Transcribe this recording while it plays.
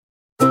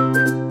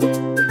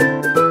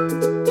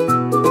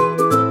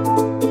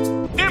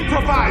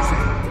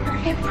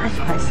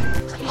Improvise.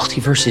 The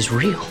multiverse is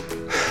real.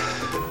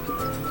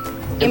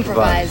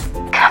 Improvise.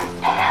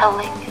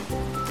 Compelling.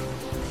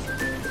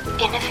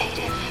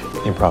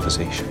 Innovative.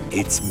 Improvisation.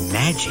 It's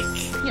magic.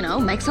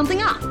 Make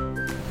something up.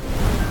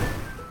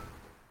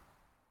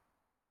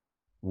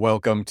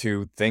 Welcome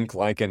to Think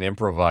Like an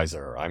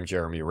Improviser. I'm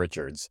Jeremy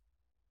Richards.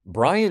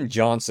 Brian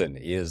Johnson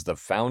is the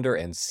founder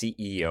and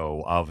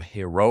CEO of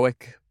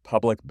Heroic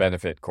Public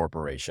Benefit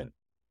Corporation.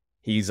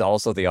 He's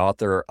also the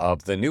author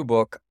of the new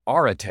book,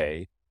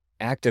 Arete,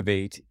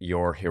 Activate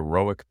Your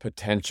Heroic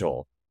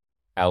Potential,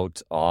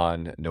 out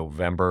on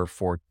November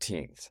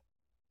 14th.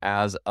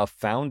 As a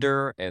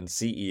founder and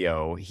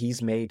CEO,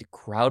 he's made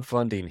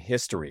crowdfunding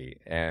history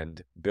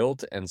and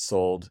built and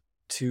sold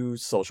 2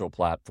 social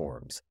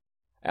platforms.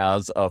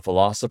 As a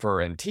philosopher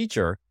and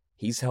teacher,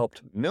 he's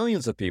helped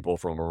millions of people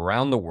from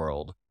around the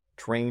world,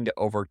 trained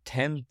over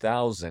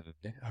 10,000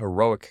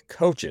 heroic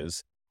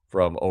coaches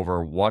from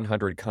over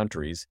 100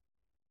 countries,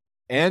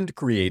 and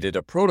created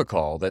a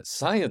protocol that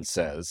science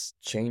says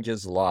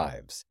changes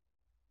lives.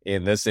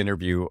 In this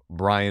interview,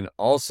 Brian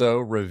also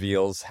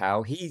reveals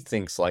how he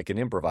thinks like an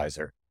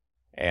improviser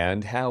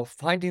and how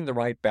finding the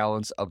right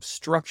balance of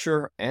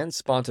structure and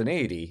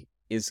spontaneity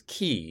is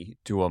key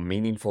to a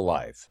meaningful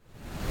life.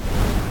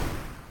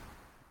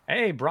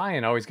 Hey,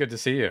 Brian, always good to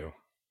see you.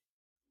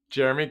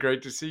 Jeremy,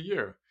 great to see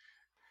you.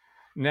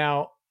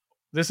 Now,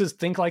 this is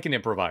Think Like an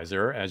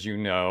Improviser, as you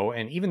know,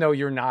 and even though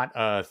you're not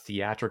a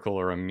theatrical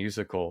or a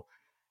musical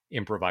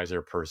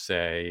improviser per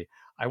se,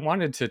 I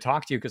wanted to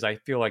talk to you because I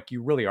feel like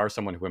you really are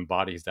someone who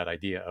embodies that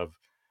idea of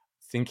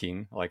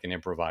thinking like an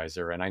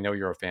improviser. And I know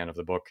you're a fan of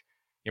the book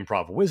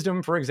Improv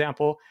Wisdom, for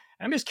example.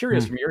 And I'm just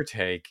curious from your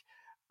take,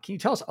 can you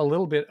tell us a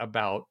little bit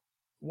about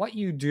what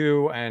you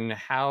do and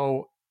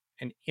how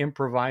an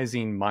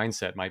improvising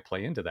mindset might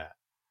play into that?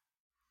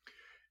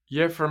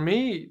 Yeah, for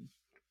me,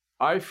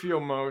 I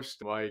feel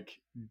most like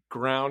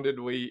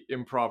groundedly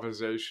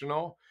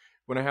improvisational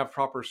when I have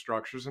proper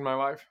structures in my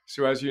life.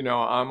 So as you know,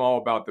 I'm all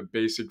about the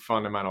basic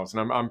fundamentals,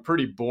 and I'm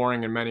pretty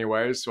boring in many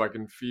ways, so I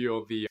can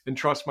feel and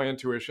trust my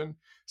intuition.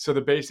 So the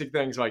basic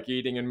things like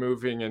eating and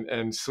moving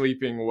and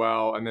sleeping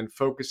well, and then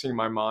focusing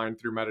my mind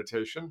through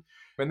meditation.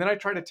 And then I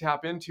try to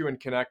tap into and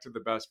connect to the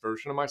best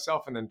version of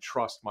myself, and then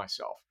trust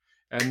myself,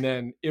 and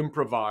then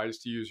improvise,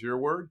 to use your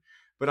word.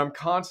 But I'm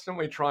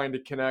constantly trying to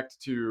connect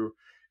to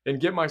and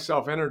get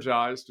myself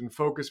energized and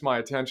focus my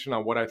attention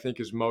on what I think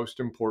is most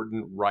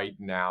important right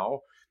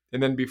now.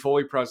 And then be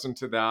fully present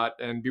to that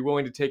and be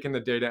willing to take in the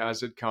data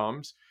as it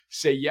comes,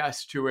 say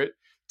yes to it,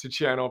 to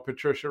channel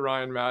Patricia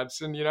Ryan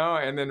Madsen,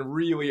 and then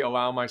really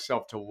allow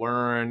myself to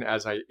learn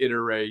as I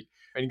iterate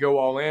and go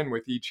all in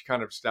with each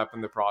kind of step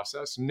in the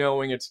process,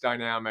 knowing it's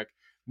dynamic,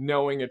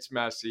 knowing it's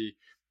messy.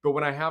 But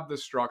when I have the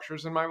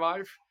structures in my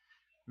life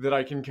that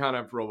I can kind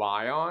of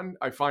rely on,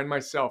 I find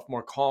myself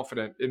more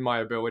confident in my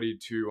ability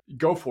to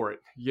go for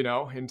it,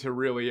 and to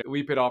really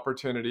leap at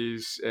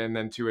opportunities and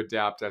then to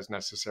adapt as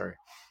necessary.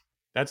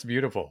 That's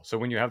beautiful. So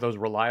when you have those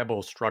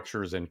reliable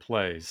structures in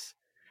place,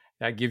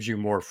 that gives you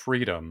more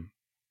freedom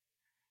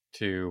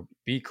to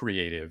be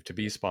creative, to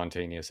be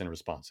spontaneous and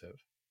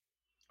responsive.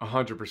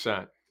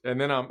 100%. And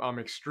then I'm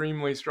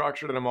extremely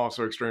structured, and I'm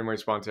also extremely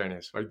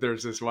spontaneous. Like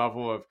there's this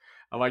level of,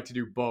 I like to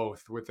do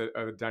both with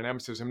a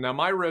dynamicism. Now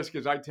my risk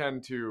is I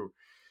tend to,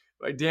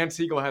 like Dan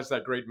Siegel has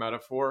that great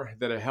metaphor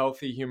that a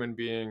healthy human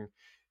being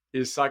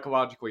is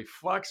psychologically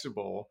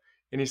flexible.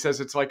 And he says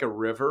it's like a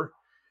river.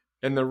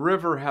 And the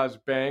river has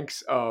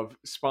banks of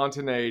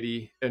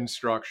spontaneity and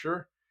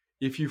structure.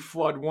 If you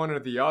flood one or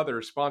the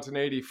other,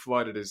 spontaneity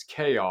flooded is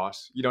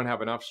chaos. You don't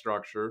have enough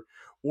structure.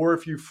 Or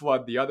if you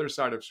flood the other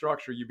side of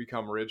structure, you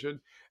become rigid.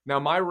 Now,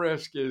 my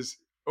risk is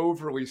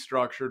overly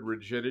structured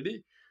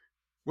rigidity,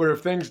 where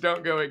if things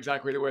don't go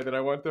exactly the way that I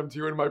want them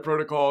to in my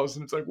protocols,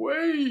 and it's like,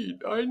 wait,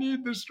 I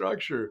need the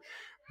structure.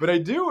 But I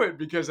do it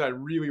because I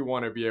really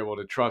want to be able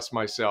to trust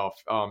myself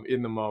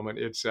in the moment,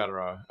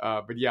 etc.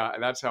 But yeah,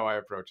 that's how I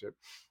approach it.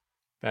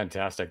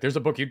 Fantastic. There's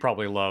a book you'd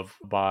probably love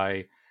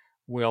by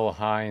Will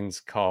Hines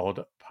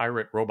called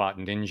Pirate Robot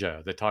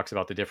Ninja that talks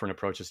about the different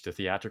approaches to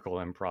theatrical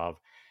improv.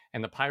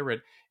 And the pirate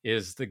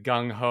is the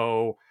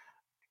gung-ho,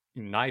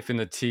 knife in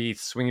the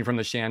teeth, swinging from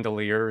the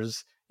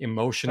chandeliers,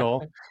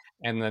 emotional.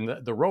 And then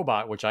the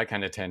robot, which I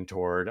kind of tend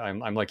toward,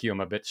 I'm like you, I'm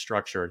a bit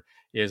structured,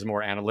 is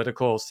more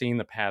analytical, seeing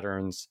the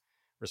patterns,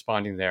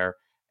 responding there.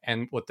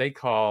 And what they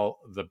call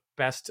the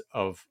best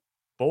of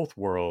both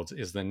worlds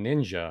is the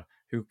ninja,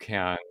 who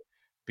can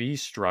be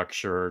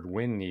structured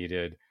when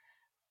needed,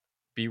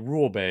 be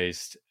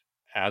rule-based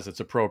as it's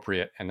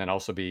appropriate, and then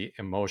also be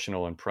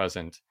emotional and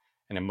present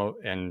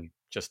and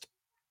just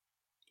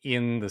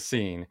in the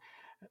scene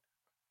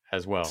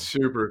as well.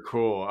 Super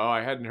cool. Oh,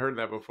 I hadn't heard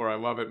that before. I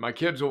love it. My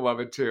kids will love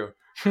it too.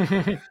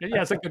 Yeah,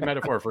 it's a good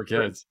metaphor for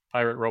kids.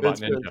 Pirate Robot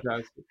It's Ninja.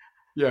 fantastic.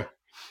 Yeah.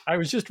 I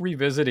was just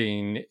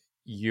revisiting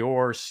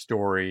your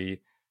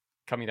story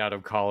coming out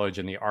of college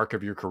and the arc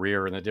of your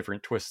career and the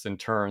different twists and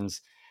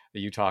turns that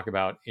you talk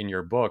about in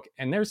your book.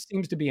 And there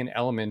seems to be an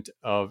element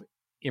of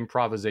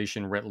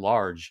improvisation writ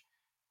large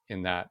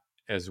in that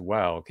as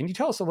well. Can you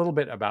tell us a little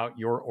bit about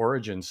your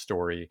origin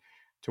story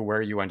to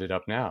where you ended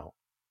up now?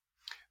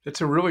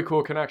 It's a really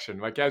cool connection.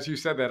 Like, as you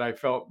said that, I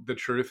felt the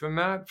truth in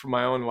that from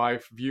my own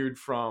life, viewed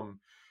from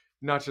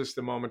not just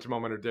the moment to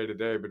moment or day to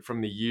day, but from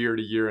the year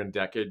to year and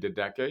decade to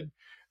decade.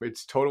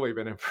 It's totally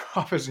been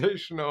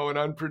improvisational and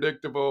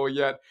unpredictable,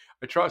 yet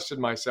I trusted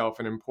myself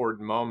in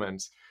important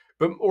moments.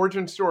 But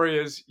origin story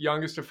is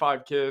youngest of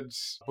five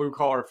kids, blue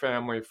collar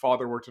family.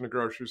 Father worked in a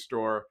grocery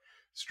store,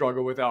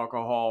 struggled with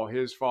alcohol.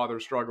 His father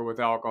struggled with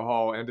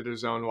alcohol, ended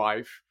his own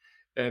life.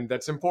 And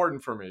that's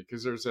important for me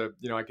because there's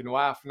I can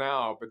laugh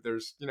now, but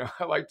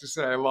I like to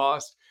say I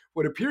lost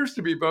what appears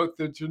to be both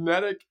the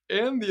genetic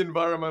and the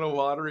environmental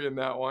lottery in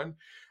that one.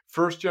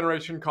 First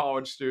generation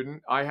college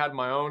student. I had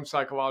my own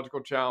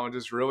psychological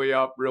challenges, really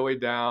up, really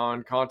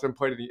down,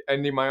 contemplated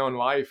ending my own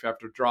life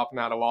after dropping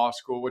out of law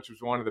school, which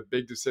was one of the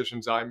big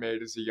decisions I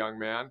made as a young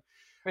man.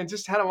 And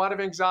just had a lot of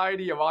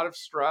anxiety, a lot of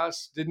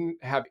stress, didn't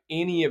have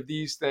any of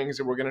these things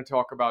that we're going to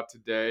talk about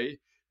today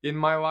in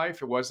my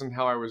life. It wasn't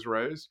how I was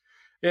raised.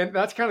 And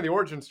that's kind of the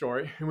origin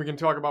story. And we can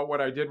talk about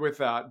what I did with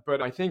that.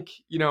 But I think,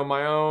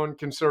 my own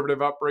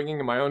conservative upbringing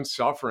and my own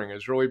suffering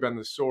has really been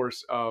the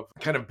source of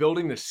kind of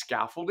building the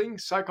scaffolding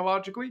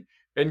psychologically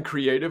and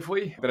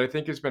creatively that I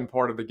think has been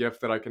part of the gift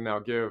that I can now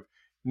give,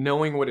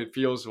 knowing what it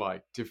feels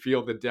like to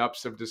feel the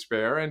depths of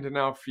despair and to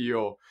now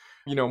feel,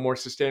 more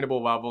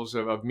sustainable levels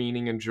of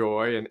meaning and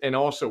joy. And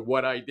also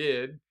what I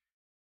did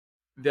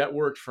that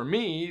worked for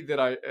me that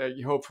I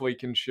hopefully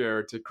can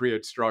share to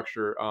create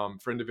structure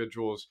for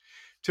individuals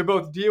to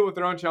both deal with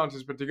their own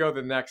challenges, but to go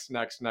the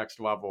next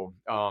level,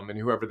 and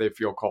whoever they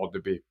feel called to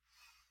be.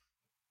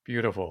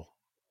 Beautiful.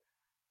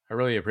 I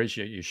really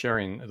appreciate you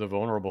sharing the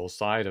vulnerable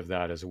side of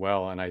that as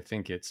well. And I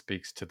think it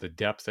speaks to the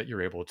depth that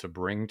you're able to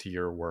bring to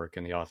your work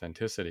and the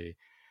authenticity.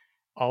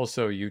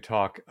 Also, you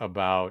talk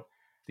about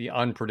the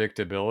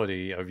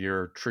unpredictability of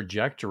your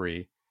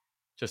trajectory,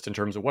 just in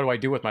terms of what do I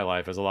do with my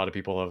life, as a lot of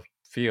people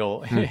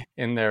feel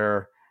in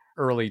their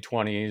early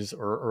 20s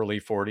or early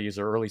 40s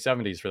or early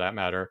 70s for that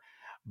matter.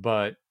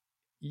 But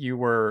you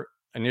were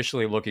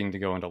initially looking to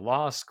go into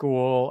law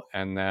school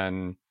and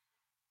then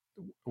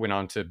went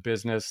on to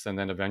business and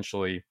then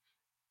eventually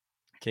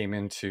came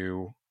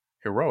into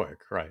heroic,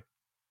 right?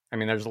 I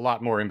mean, there's a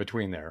lot more in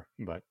between there,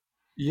 but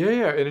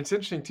Yeah, and it's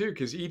interesting too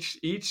because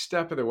each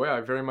step of the way,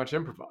 I very much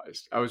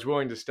improvised. I was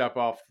willing to step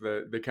off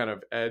the kind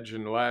of edge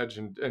and ledge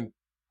and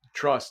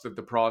trust that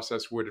the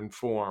process would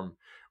inform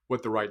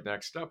what the right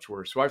next steps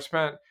were. So I've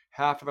spent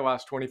half of the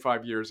last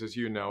 25 years, as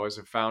you know, as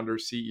a founder,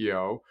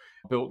 CEO,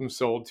 built and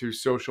sold to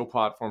social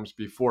platforms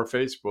before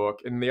Facebook.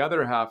 And the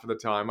other half of the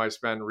time I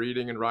spent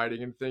reading and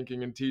writing and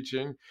thinking and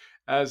teaching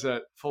as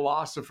a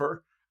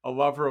philosopher, a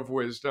lover of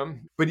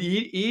wisdom. But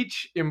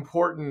each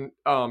important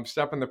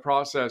step in the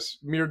process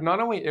mirrored not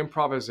only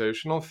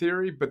improvisational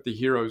theory, but the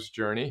hero's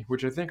journey,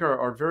 which I think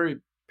are very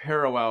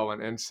parallel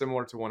and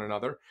similar to one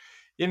another.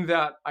 In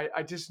that,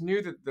 I just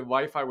knew that the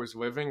life I was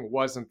living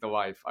wasn't the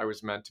life I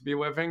was meant to be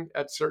living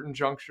at certain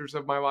junctures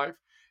of my life.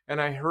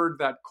 And I heard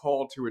that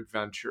call to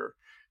adventure,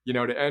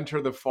 to enter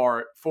the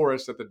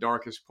forest at the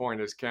darkest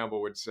point, as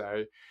Campbell would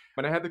say.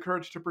 And I had the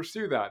courage to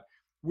pursue that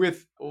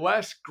with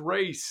less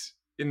grace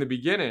in the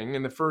beginning,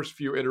 in the first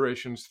few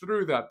iterations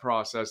through that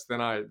process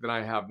than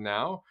I have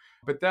now.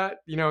 But that,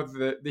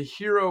 the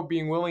hero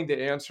being willing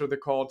to answer the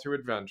call to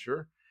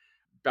adventure,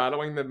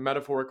 battling the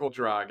metaphorical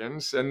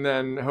dragons, and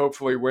then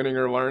hopefully winning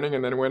or learning,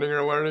 and then winning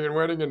or learning and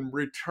winning, and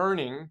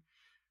returning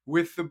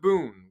with the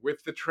boon,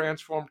 with the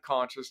transformed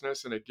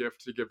consciousness and a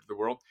gift to give to the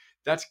world.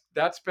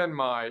 That's been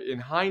my, in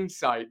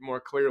hindsight, more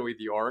clearly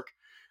the arc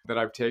that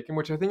I've taken,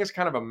 which I think is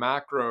kind of a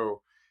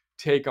macro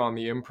take on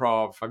the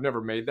improv. I've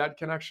never made that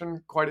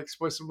connection quite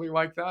explicitly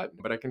like that,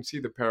 but I can see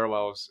the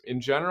parallels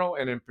in general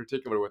and in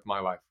particular with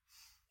my life.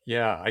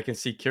 Yeah, I can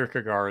see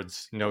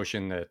Kierkegaard's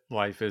notion that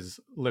life is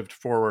lived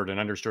forward and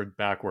understood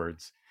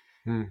backwards.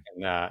 Hmm.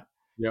 And that,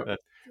 Yep. that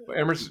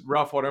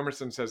Ralph Waldo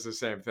Emerson says the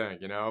same thing,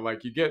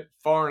 like you get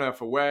far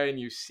enough away and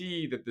you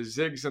see that the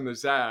zigs and the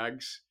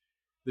zags,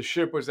 the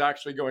ship was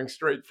actually going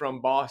straight from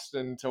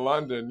Boston to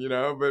London,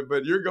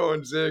 but you're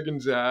going zig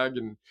and zag,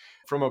 and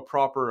from a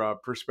proper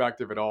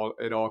perspective, it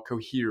all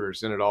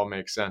coheres and it all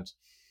makes sense.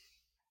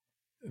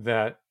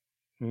 that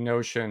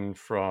notion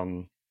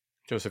from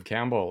Joseph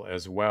Campbell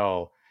as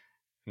well,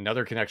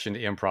 another connection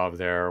to improv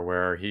there,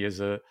 where he is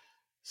a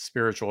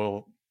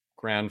spiritual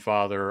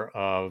grandfather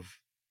of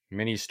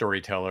many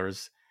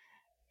storytellers.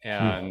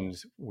 And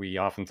we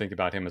often think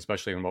about him,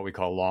 especially in what we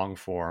call long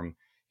form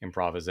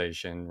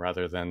improvisation,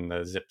 rather than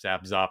the zip,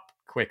 zap, zop,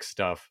 quick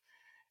stuff.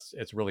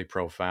 It's really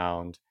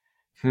profound.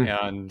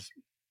 And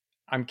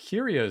I'm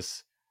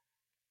curious,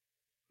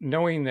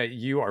 knowing that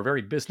you are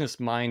very business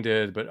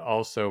minded, but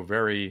also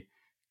very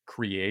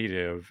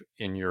creative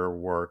in your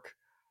work,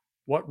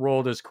 what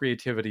role does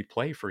creativity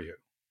play for you?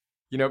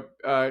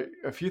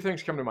 A few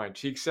things come to mind.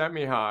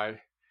 Csikszentmihalyi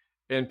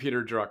and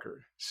Peter Drucker.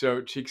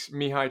 So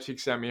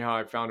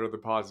Csikszentmihalyi, founder of the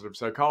positive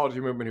psychology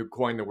movement, who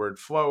coined the word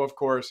flow, of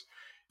course.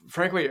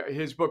 Frankly,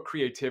 his book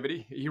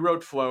Creativity, he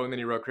wrote Flow and then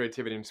he wrote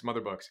Creativity and some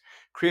other books.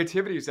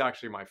 Creativity is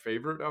actually my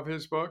favorite of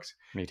his books.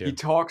 Me He too.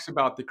 talks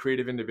about the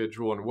creative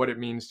individual and what it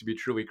means to be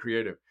truly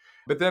creative.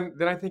 But then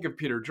I think of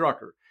Peter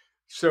Drucker.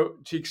 So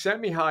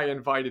Csikszentmihalyi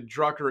invited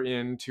Drucker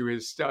into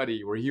his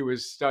study where he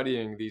was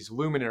studying these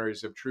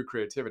luminaries of true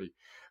creativity.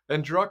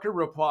 And Drucker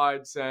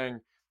replied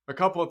saying a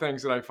couple of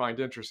things that I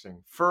find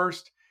interesting.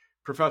 First,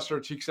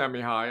 Professor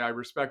Csikszentmihalyi, I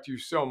respect you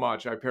so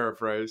much, I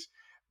paraphrase,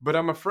 but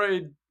I'm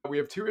afraid we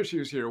have two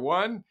issues here.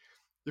 One,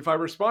 if I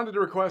responded to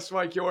requests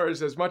like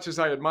yours, as much as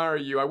I admire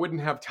you, I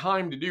wouldn't have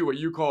time to do what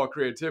you call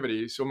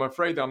creativity. So I'm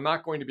afraid I'm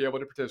not going to be able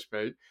to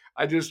participate.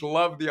 I just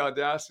love the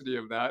audacity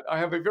of that. I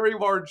have a very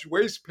large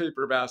waste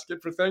paper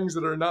basket for things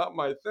that are not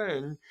my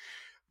thing.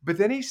 But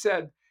then he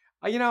said,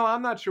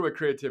 I'm not sure what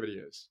creativity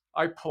is.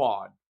 I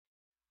plod.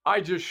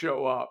 I just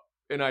show up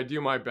and I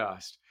do my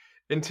best.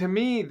 And to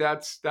me,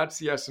 that's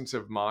the essence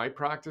of my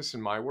practice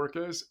and my work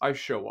is I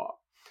show up.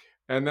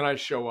 And then I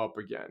show up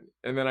again.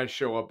 And then I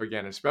show up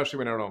again, especially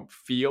when I don't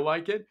feel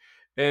like it.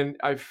 And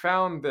I've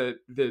found that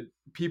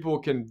people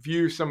can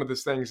view some of the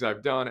things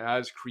I've done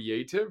as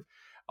creative.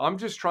 I'm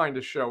just trying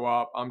to show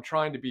up. I'm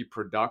trying to be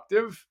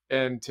productive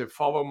and to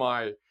follow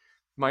my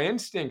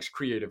instincts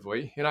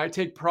creatively. And I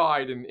take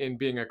pride in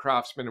being a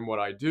craftsman in what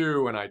I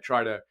do. And I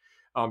try to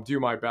do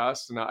my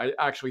best. And I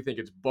actually think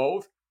it's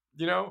both,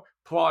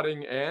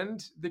 plotting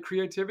and the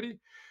creativity.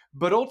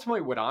 But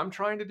ultimately, what I'm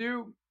trying to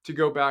do, to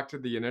go back to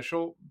the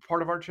initial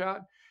part of our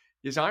chat,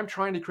 is I'm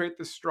trying to create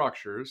the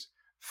structures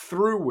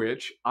through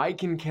which I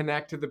can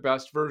connect to the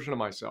best version of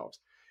myself,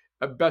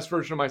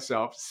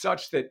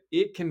 such that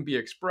it can be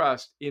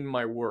expressed in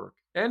my work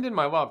and in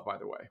my love, by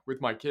the way, with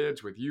my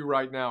kids, with you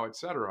right now,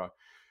 etc.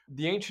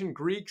 The ancient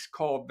Greeks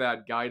called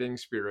that guiding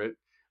spirit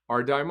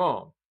our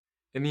daimon.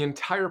 And the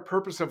entire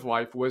purpose of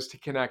life was to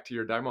connect to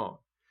your daimon.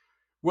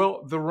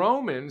 Well, the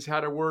Romans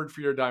had a word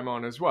for your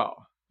daimon as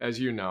well. As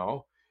you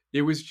know,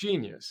 it was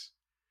genius.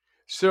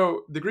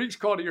 So the Greeks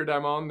called it your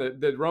daimon,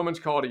 the Romans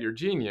called it your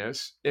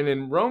genius. And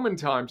in Roman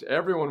times,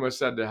 everyone was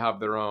said to have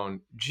their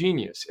own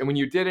genius. And when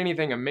you did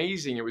anything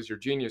amazing, it was your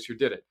genius who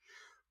did it.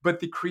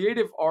 But the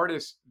creative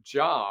artist's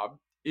job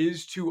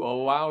is to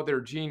allow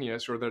their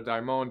genius or their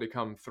daimon to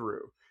come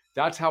through.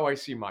 That's how I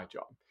see my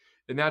job.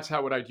 And that's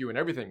how what I do in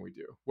everything we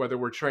do, whether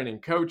we're training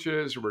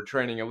coaches or we're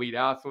training elite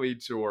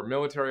athletes or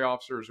military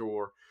officers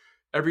or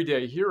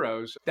everyday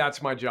heroes.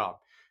 That's my job,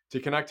 to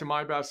connect to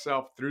my best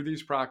self through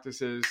these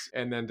practices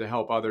and then to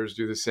help others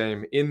do the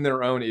same in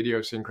their own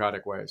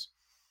idiosyncratic ways.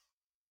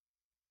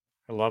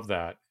 I love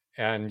that.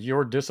 And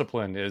your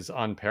discipline is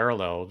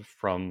unparalleled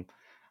from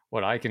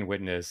what I can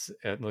witness,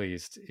 at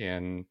least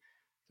in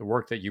the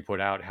work that you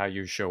put out, how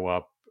you show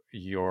up,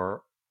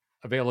 your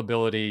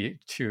availability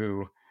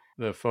to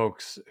the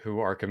folks who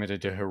are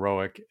committed to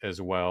heroic as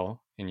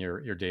well in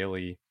your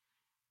daily,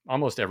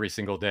 almost every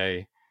single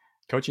day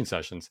coaching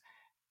sessions.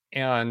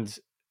 And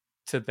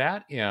to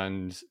that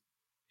end,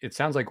 it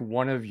sounds like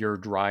one of your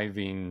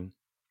driving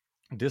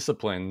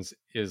disciplines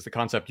is the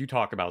concept you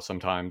talk about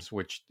sometimes,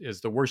 which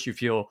is the worse you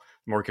feel,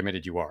 the more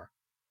committed you are.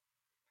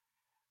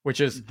 Which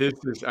is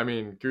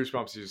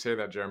Goosebumps as you say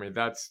that, Jeremy.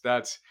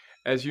 That's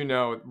as you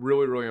know,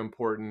 really, really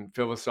important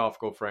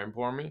philosophical frame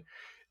for me.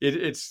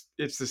 It's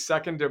the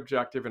second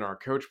objective in our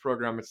coach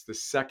program. It's the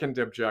second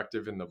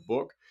objective in the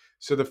book.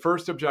 So the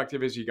first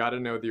objective is you got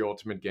to know the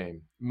ultimate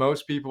game.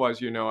 Most people,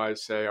 as you know, I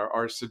say,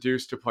 are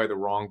seduced to play the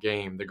wrong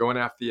game. They're going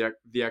after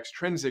the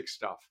extrinsic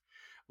stuff.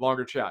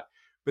 Longer chat.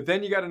 But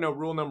then you got to know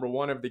rule number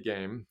one of the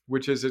game,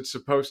 which is it's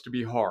supposed to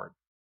be hard.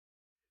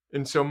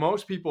 And so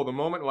most people, the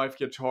moment life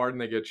gets hard and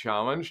they get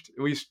challenged,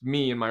 at least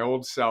me and my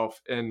old self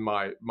and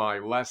my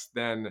less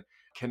than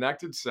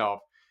connected self,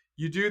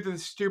 you do the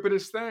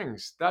stupidest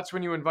things. That's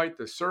when you invite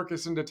the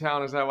circus into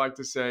town, as I like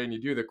to say, and you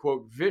do the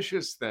quote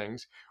vicious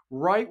things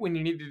right when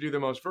you need to do the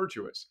most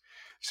virtuous.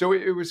 So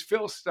it was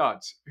Phil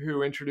Stutz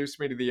who introduced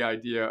me to the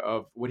idea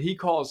of what he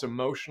calls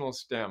emotional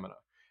stamina.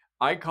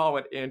 I call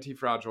it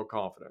anti-fragile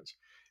confidence.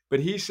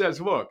 But he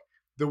says, look,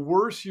 the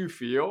worse you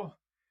feel,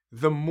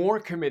 the more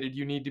committed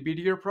you need to be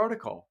to your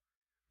protocol.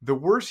 The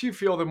worse you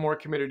feel, the more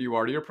committed you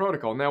are to your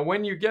protocol. Now,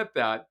 when you get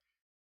that,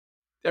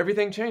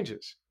 everything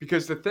changes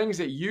because the things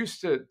that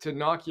used to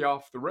knock you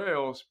off the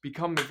rails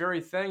become the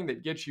very thing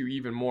that gets you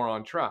even more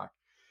on track.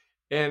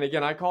 And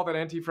again, I call that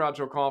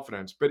anti-fragile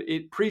confidence, but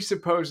it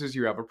presupposes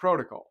you have a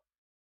protocol.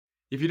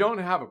 If you don't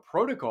have a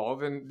protocol,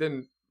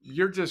 then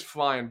you're just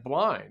flying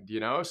blind,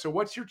 So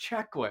what's your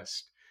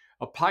checklist?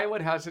 A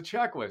pilot has a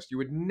checklist. You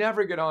would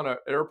never get on an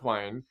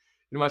airplane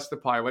unless the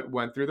pilot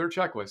went through their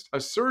checklist.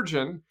 A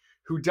surgeon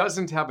who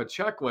doesn't have a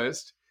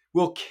checklist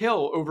will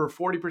kill over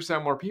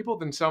 40% more people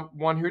than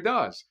someone who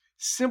does.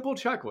 Simple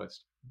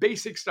checklist,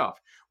 basic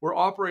stuff. We're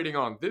operating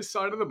on this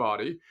side of the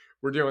body.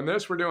 We're doing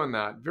this, we're doing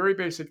that. Very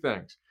basic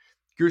things.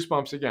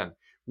 Goosebumps again.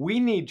 We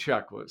need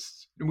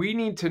checklists. We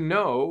need to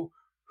know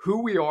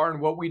who we are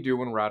and what we do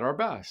when we're at our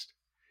best.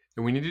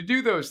 And we need to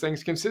do those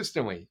things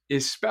consistently,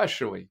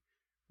 especially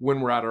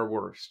when we're at our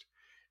worst.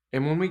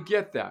 And when we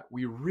get that,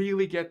 we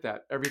really get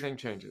that, everything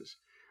changes.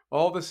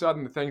 all of a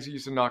sudden the things that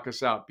used to knock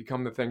us out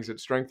become the things that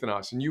strengthen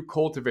us. And you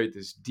cultivate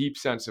this deep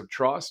sense of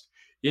trust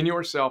in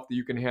yourself that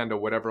you can handle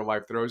whatever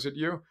life throws at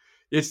you.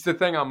 It's the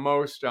thing I'm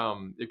most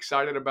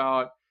excited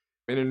about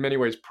and in many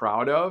ways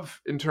proud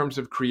of in terms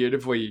of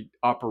creatively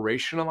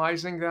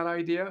operationalizing that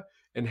idea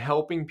and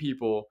helping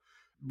people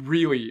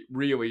really,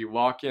 really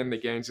lock in the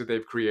gains that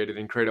they've created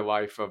and create a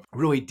life of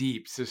really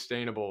deep,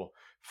 sustainable,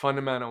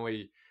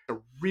 fundamentally a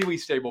really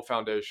stable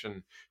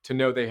foundation to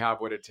know they have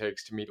what it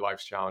takes to meet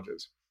life's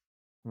challenges.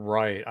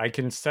 Right. I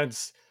can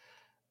sense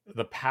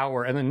the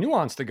power and the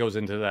nuance that goes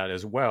into that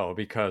as well,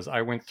 because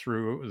I went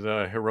through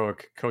the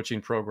heroic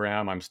coaching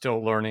program. I'm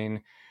still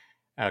learning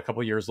a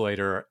couple of years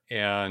later,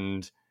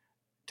 and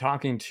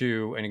talking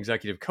to an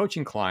executive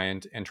coaching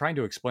client and trying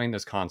to explain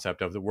this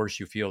concept of the worse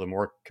you feel, the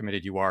more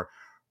committed you are.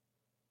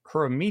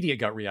 Her immediate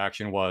gut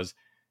reaction was,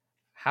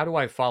 how do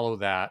I follow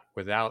that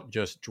without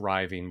just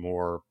driving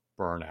more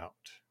burnout?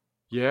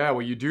 Yeah,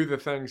 well, you do the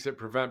things that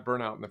prevent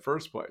burnout in the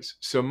first place.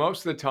 So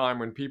most of the time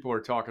when people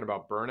are talking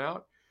about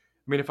burnout,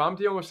 I mean, if I'm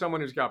dealing with someone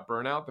who's got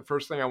burnout, the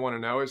first thing I want to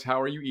know is how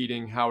are you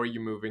eating? How are you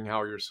moving?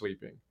 How are you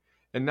sleeping?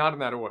 And not in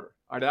that order.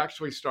 I'd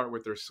actually start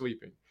with their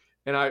sleeping.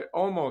 And I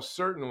almost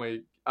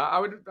certainly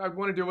I'd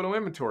want to do a little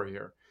inventory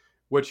here.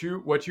 What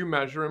you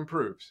measure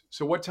improves.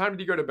 So what time did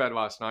you go to bed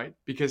last night?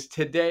 Because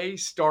today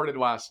started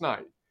last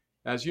night.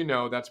 As you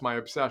know, that's my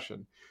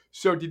obsession.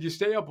 So did you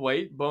stay up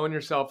late, blowing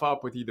yourself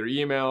up with either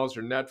emails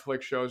or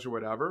Netflix shows or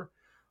whatever?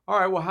 All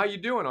right, well, how you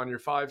doing on your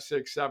 5,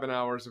 6, 7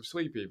 hours of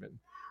sleep even?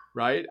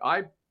 Right?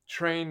 I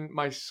train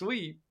my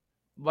sleep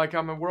like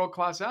I'm a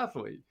world-class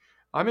athlete.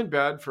 I'm in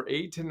bed for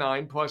 8 to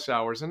 9 plus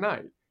hours a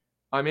night.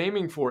 I'm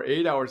aiming for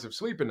 8 hours of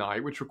sleep a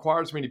night, which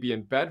requires me to be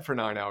in bed for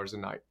 9 hours a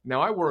night.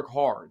 Now I work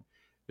hard,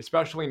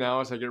 especially now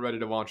as I get ready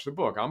to launch the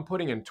book. I'm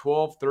putting in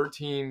 12,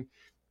 13,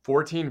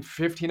 14,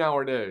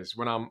 15-hour days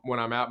when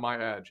I'm at my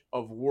edge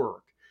of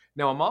work.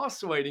 Now I'm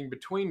oscillating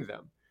between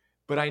them,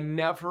 but I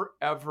never,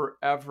 ever,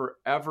 ever,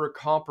 ever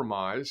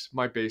compromise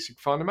my basic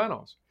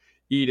fundamentals: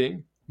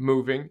 eating,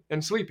 moving,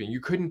 and sleeping.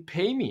 You couldn't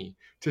pay me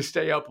to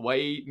stay up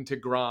late and to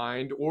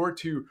grind or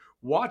to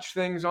watch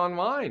things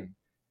online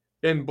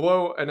and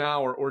blow an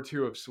hour or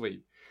two of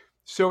sleep.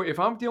 So if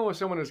I'm dealing with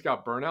someone who's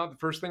got burnout, the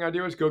first thing I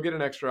do is go get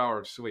an extra hour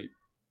of sleep.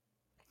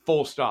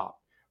 Full stop.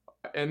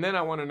 And then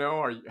I want to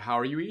know, how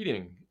are you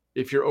eating?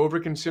 If you're over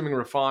consuming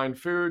refined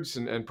foods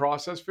and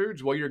processed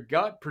foods, well, your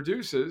gut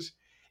produces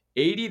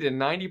 80 to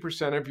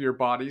 90% of your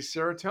body's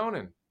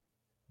serotonin,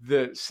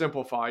 the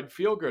simplified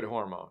feel good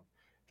hormone.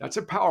 That's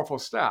a powerful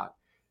stat.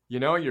 You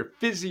know, your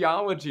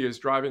physiology is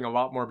driving a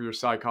lot more of your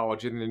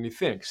psychology than you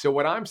think. So,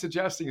 what I'm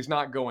suggesting is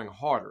not going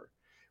harder.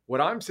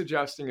 What I'm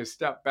suggesting is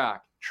step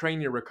back,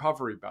 train your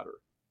recovery better.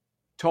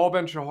 Tal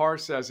Ben-Shahar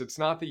says it's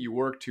not that you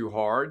work too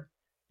hard,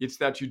 it's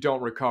that you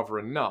don't recover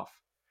enough.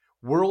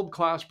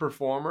 World-class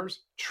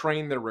performers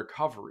train their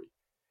recovery.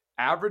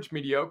 Average,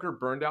 mediocre,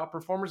 burned out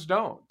performers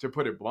don't, to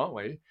put it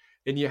bluntly.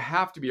 And you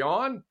have to be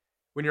on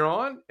when you're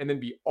on and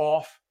then be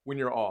off when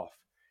you're off.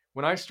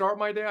 When I start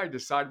my day, I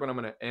decide when I'm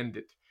going to end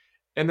it.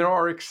 And there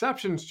are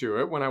exceptions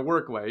to it when I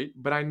work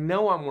late, but I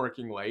know I'm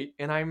working late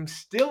and I'm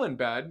still in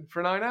bed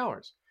for 9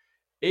 hours.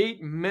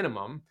 8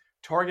 minimum,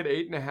 target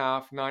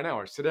 8.5, 9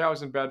 hours. Today I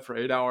was in bed for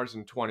 8 hours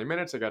and 20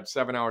 minutes. I got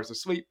 7 hours of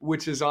sleep,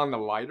 which is on the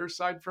lighter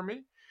side for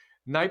me.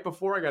 Night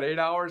before, I got 8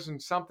 hours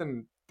and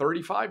something,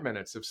 35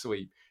 minutes of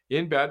sleep,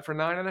 in bed for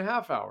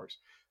 9.5 hours.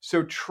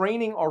 So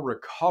training our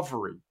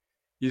recovery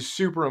is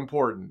super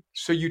important.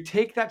 So you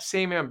take that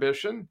same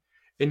ambition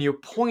and you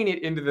point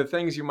it into the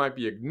things you might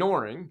be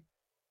ignoring,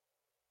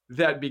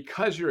 that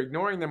because you're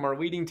ignoring them are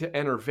leading to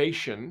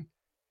enervation,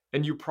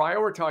 and you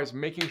prioritize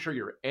making sure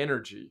your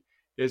energy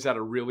is at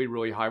a really,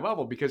 really high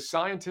level, because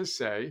scientists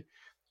say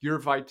your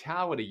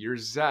vitality, your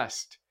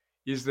zest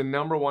is the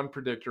number one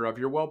predictor of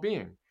your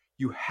well-being.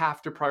 You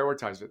have to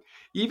prioritize it.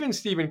 Even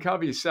Stephen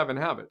Covey's 7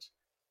 habits.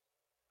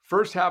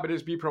 First habit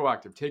is be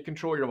proactive. Take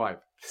control of your life.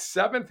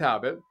 7th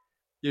habit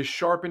is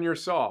sharpen your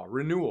saw,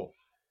 renewal.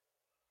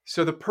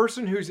 So the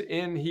person who's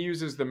in, he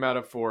uses the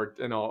metaphor,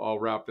 and I'll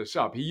wrap this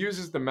up. He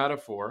uses the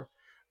metaphor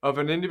of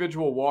an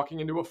individual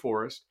walking into a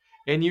forest,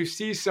 and you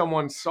see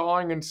someone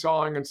sawing and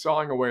sawing and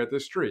sawing away at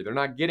this tree. They're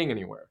not getting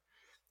anywhere.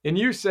 And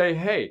you say,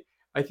 hey,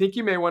 I think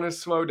you may want to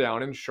slow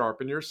down and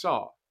sharpen your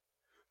saw.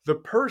 The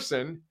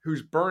person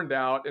who's burned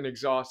out and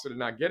exhausted and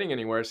not getting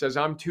anywhere says,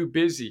 I'm too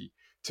busy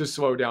to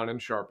slow down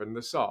and sharpen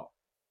the saw.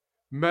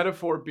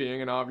 Metaphor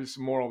being, and obvious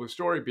moral of the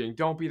story being,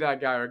 don't be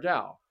that guy or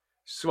gal.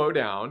 Slow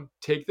down,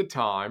 take the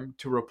time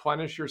to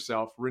replenish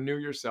yourself, renew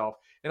yourself.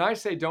 And I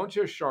say, don't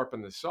just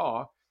sharpen the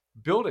saw,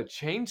 build a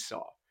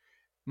chainsaw.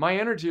 My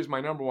energy is my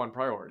number one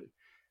priority.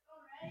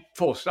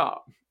 Full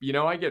stop. You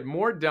know, I get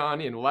more done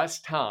in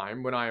less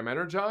time when I am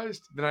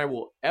energized than I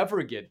will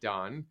ever get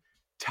done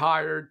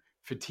tired,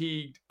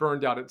 fatigued,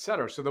 burned out,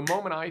 etc. So the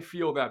moment I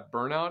feel that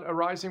burnout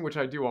arising, which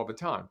I do all the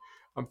time,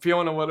 I'm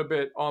feeling a little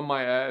bit on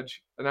my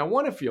edge, and I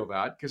want to feel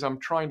that because I'm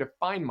trying to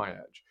find my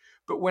edge.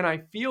 But when I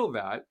feel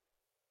that,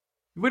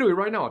 literally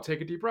right now, I'll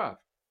take a deep breath.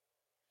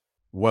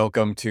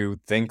 Welcome to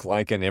Think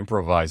Like an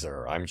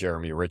Improviser. I'm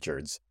Jeremy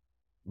Richards.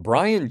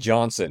 Brian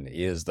Johnson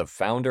is the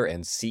founder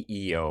and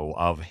CEO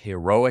of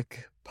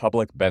Heroic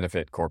Public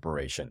Benefit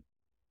Corporation.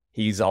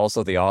 He's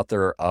also the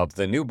author of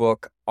the new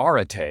book,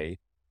 Arete,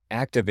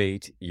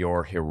 Activate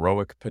Your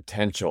Heroic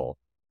Potential,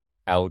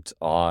 out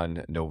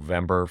on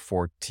November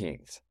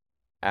 14th.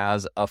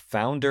 As a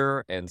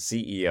founder and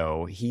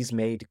CEO, he's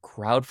made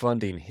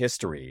crowdfunding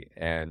history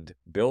and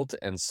built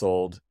and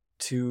sold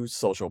 2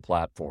 social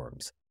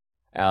platforms.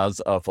 As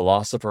a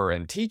philosopher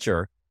and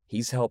teacher,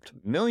 he's helped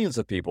millions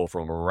of people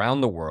from around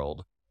the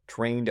world,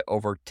 trained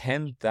over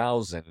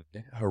 10,000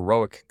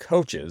 heroic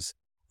coaches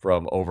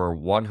from over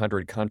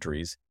 100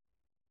 countries,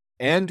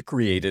 and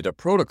created a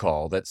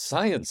protocol that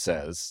science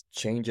says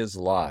changes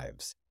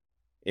lives.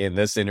 In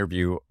this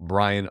interview,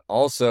 Brian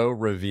also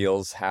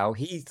reveals how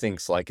he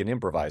thinks like an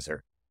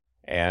improviser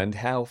and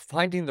how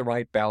finding the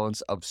right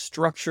balance of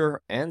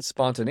structure and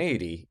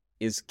spontaneity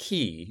is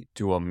key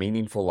to a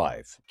meaningful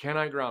life. Can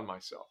I ground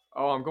myself?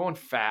 Oh, I'm going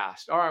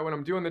fast. All right, when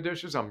I'm doing the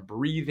dishes, I'm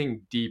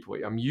breathing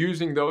deeply. I'm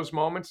using those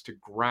moments to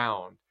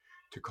ground,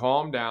 to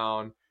calm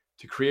down,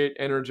 to create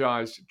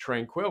energized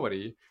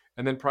tranquility,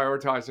 and then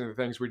prioritizing the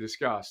things we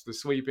discussed. The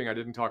sleeping, I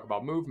didn't talk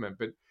about movement,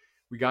 but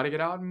we got to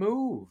get out and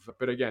move.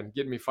 But again,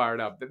 getting me fired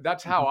up.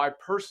 That's how I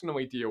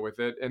personally deal with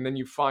it. And then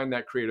you find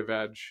that creative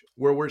edge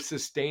where we're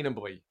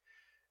sustainably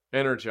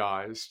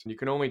energized. And you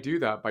can only do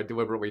that by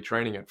deliberately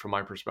training it, from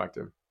my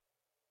perspective.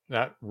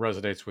 That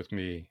resonates with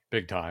me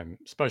big time,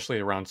 especially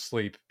around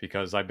sleep,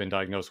 because I've been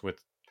diagnosed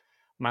with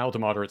mild to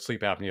moderate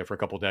sleep apnea for a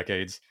couple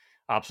decades.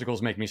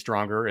 Obstacles make me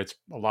stronger. It's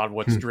a lot of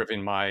what's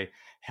driven my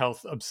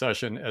health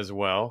obsession as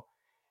well.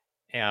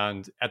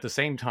 And at the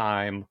same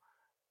time,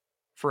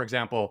 for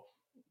example,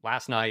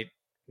 last night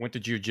went to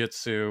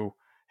jujitsu,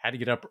 had to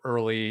get up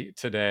early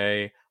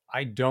today.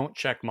 I don't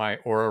check my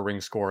Aura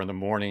Ring score in the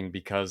morning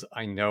because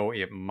I know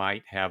it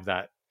might have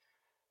that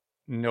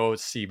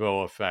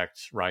nocebo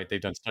effect, right?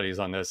 They've done studies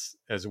on this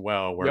as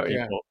well, where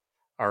Yeah. people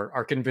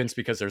are convinced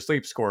because their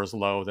sleep score is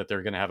low that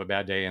they're going to have a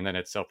bad day, and then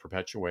it's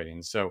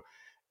self-perpetuating. So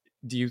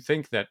do you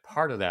think that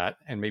part of that,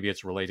 and maybe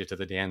it's related to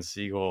the Dan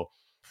Siegel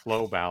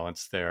flow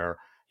balance there,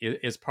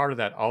 is part of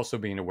that also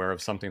being aware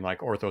of something like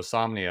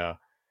orthosomnia,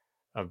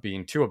 of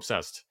being too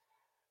obsessed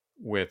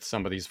with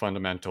some of these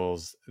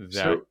fundamentals that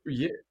So,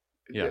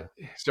 yeah.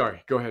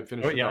 Sorry, go ahead.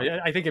 Finish Oh, your yeah,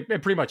 thought. I think it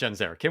pretty much ends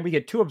there. Can we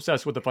get too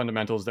obsessed with the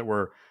fundamentals that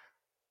we're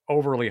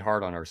overly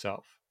hard on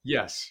ourselves?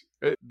 Yes,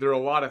 there are a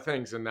lot of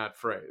things in that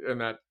phrase, in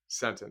that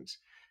sentence.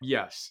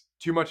 Yes,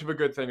 too much of a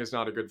good thing is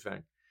not a good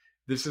thing.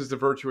 This is the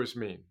virtuous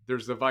mean.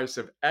 There's the vice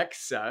of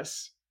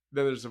excess,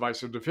 then there's the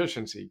vice of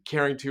deficiency.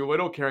 Caring too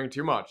little, caring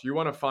too much. You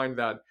want to find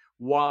that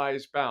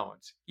wise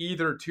balance.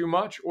 Either too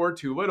much or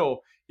too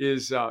little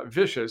is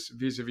vicious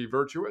vis-a-vis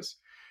virtuous.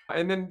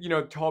 And then,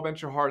 Tal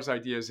Ben-Shahar's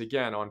ideas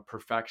again on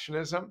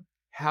perfectionism.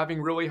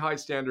 Having really high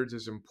standards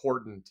is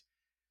important,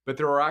 but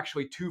there are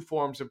actually 2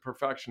 forms of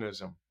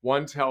perfectionism.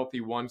 One's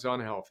healthy, one's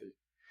unhealthy.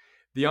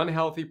 The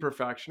unhealthy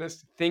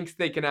perfectionist thinks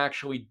they can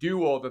actually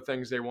do all the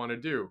things they want to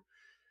do.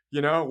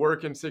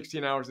 Working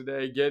 16 hours a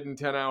day, getting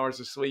 10 hours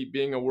of sleep,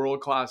 being a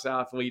world-class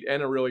athlete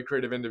and a really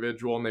creative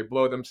individual, and they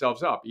blow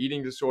themselves up.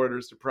 Eating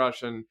disorders,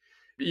 depression,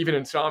 even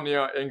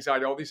insomnia,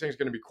 anxiety, all these things are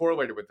going to be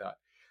correlated with that.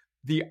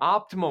 The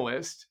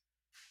optimalist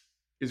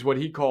is what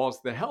he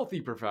calls the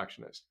healthy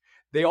perfectionist.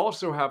 They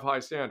also have high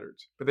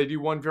standards, but they do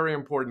one very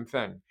important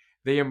thing.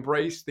 They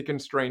embrace the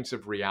constraints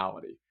of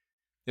reality.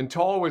 And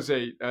Tal was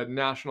a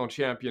national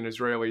champion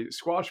Israeli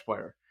squash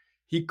player.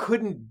 He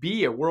couldn't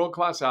be a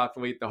world-class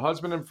athlete, the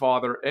husband and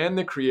father, and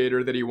the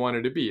creator that he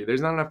wanted to be.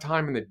 There's not enough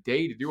time in the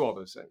day to do all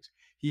those things.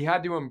 He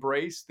had to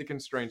embrace the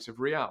constraints of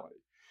reality.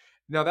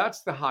 Now,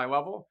 that's the high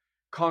level.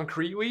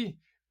 Concretely,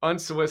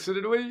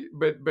 unsolicitedly,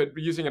 but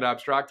using it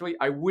abstractly,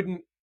 I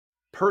wouldn't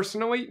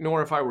personally,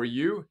 nor if I were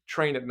you,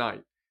 train at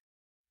night,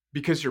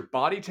 because your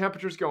body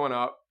temperature is going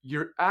up.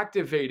 You're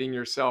activating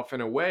yourself in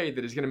a way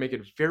that is going to make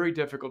it very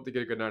difficult to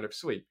get a good night of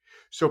sleep.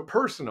 So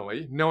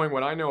personally, knowing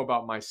what I know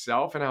about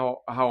myself and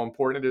how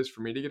important it is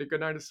for me to get a good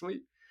night of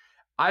sleep,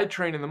 I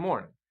train in the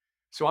morning.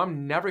 So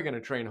I'm never going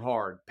to train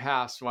hard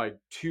past like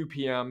 2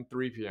 p.m.,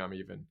 3 p.m.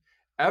 even,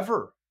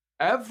 ever,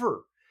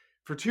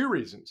 for 2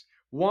 reasons.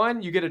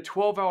 One, you get a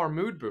 12-hour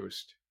mood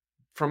boost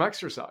from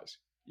exercise.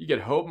 You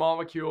get hope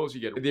molecules, you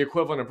get the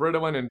equivalent of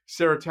Ritalin and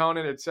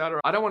serotonin, etc.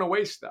 I don't want to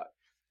waste that.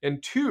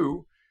 And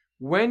 2,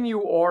 when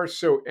you are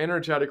so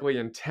energetically,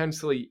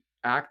 intensely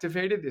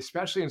activated,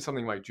 especially in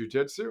something like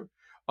jujitsu,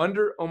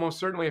 under almost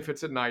certainly if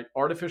it's at night,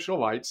 artificial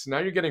lights, now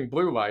you're getting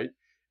blue light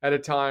at a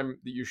time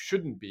that you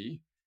shouldn't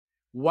be,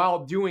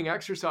 while doing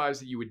exercise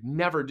that you would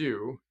never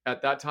do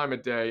at that time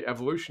of day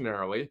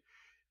evolutionarily.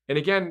 And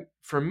again,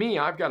 for me,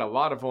 I've got a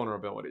lot of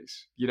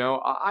vulnerabilities.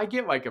 I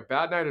get like a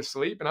bad night of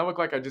sleep and I look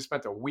like I just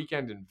spent a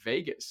weekend in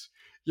Vegas.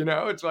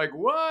 It's like,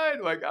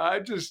 what? Like, I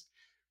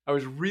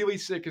was really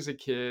sick as a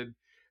kid.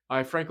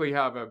 I frankly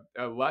have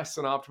a less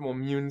than optimal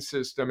immune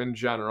system in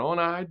general,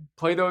 and I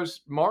play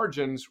those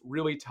margins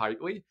really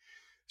tightly.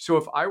 So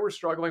if I were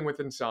struggling with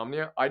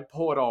insomnia, I'd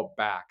pull it all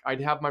back. I'd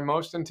have my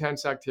most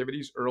intense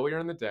activities earlier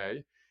in the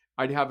day.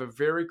 I'd have a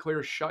very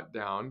clear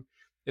shutdown.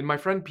 And my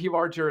friend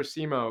Pilar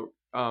Gerasimo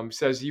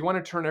says you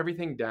want to turn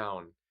everything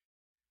down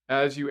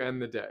as you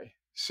end the day.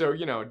 So,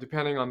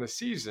 depending on the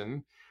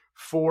season,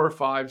 4,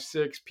 5,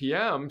 6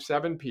 p.m.,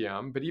 7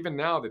 p.m., but even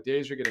now the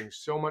days are getting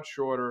so much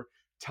shorter.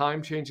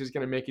 Time change is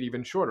going to make it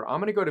even shorter. I'm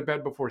going to go to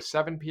bed before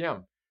 7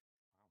 p.m.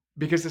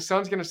 because the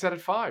sun's going to set at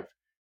 5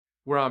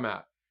 where I'm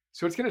at.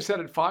 So it's going to set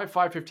at 5,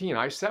 5:15.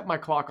 I set my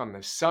clock on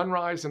the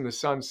sunrise and the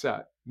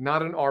sunset,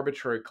 not an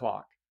arbitrary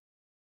clock,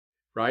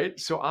 right?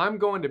 So I'm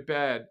going to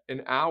bed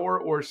an hour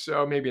or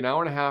so, maybe an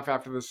hour and a half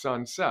after the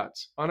sun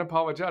sets,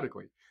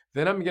 unapologetically.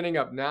 Then I'm getting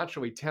up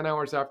naturally 10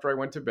 hours after I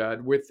went to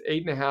bed with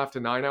 8.5 to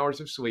 9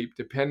 hours of sleep,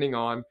 depending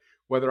on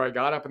whether I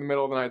got up in the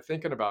middle of the night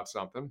thinking about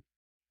something.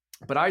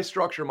 But I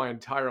structure my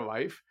entire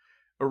life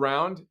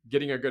around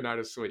getting a good night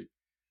of sleep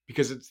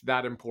because it's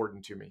that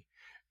important to me.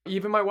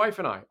 Even my wife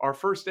and I, our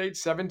first date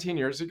 17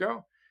 years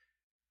ago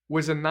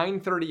was a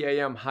 9:30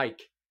 a.m.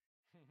 hike.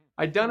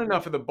 I'd done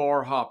enough of the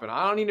bar hopping.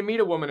 I don't need to meet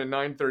a woman at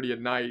 9:30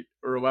 at night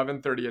or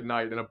 11:30 at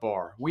night in a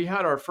bar. We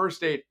had our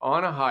first date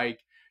on a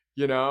hike,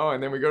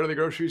 and then we go to the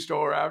grocery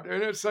store after.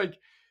 And it's like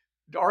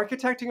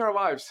architecting our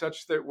lives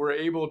such that we're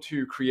able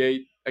to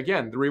create,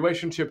 again, the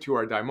relationship to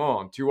our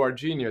daimon, to our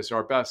genius,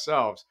 our best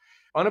selves,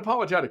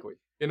 unapologetically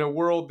in a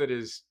world that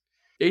is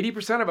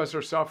 80% of us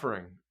are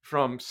suffering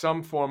from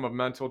some form of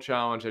mental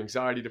challenge,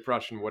 anxiety,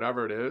 depression,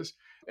 whatever it is.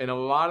 And a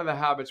lot of the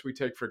habits we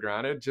take for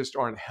granted just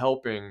aren't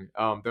helping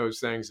those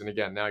things. And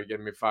again, now you're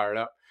getting me fired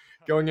up,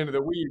 going into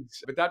the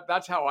weeds. But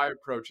that's how I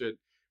approach it,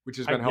 which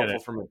has I been get helpful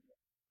it. for me.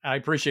 I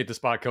appreciate the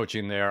spot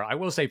coaching there. I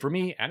will say for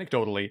me,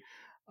 anecdotally,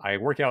 I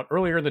work out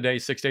earlier in the day,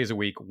 6 days a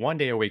week. 1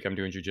 day a week, I'm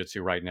doing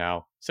jujitsu right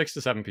now, 6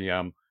 to 7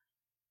 p.m.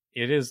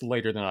 It is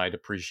later than I'd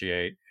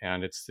appreciate,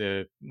 and it's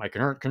my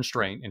current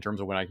constraint in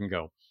terms of when I can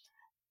go.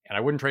 And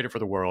I wouldn't trade it for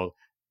the world.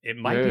 It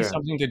might be Yeah.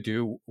 something to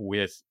do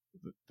with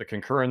the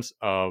concurrence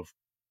of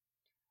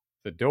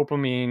the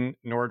dopamine,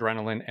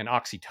 noradrenaline, and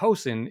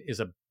oxytocin is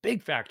a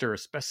big factor,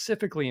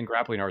 specifically in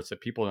grappling arts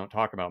that people don't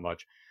talk about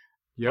much.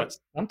 But Yep.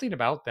 something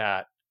about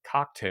that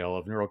cocktail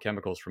of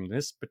neurochemicals from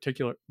this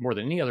particular, more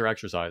than any other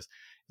exercise,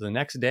 the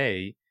next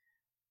day,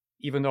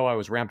 even though I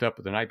was ramped up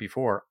the night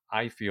before,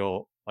 I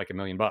feel like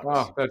 $1,000,000.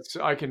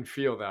 Oh, I can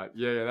feel that.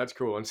 Yeah, that's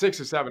cool. And 6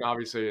 to 7,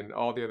 obviously, and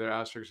all the other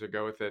aspects that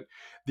go with it.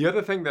 The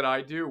other thing that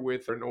I do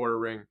with an Oura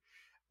ring,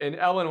 and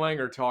Ellen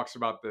Langer talks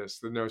about this,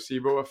 the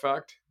nocebo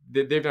effect.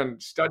 They've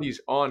done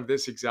studies on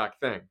this exact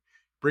thing.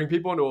 Bring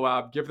people into a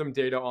lab, give them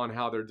data on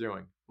how they're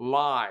doing,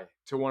 lie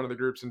to one of the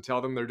groups and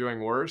tell them they're doing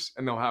worse,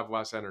 and they'll have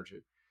less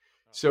energy.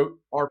 So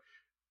our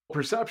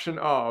perception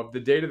of the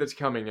data that's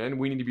coming in,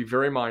 we need to be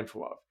very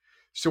mindful of.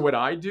 So what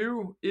I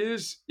do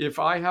is if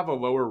I have a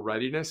lower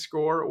readiness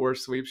score or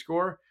sleep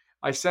score,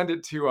 I send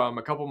it to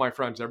a couple of my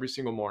friends every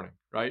single morning,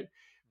 right?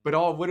 But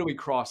I'll literally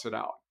cross it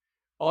out.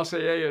 I'll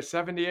say, hey, a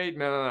 78,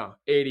 no,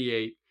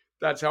 88.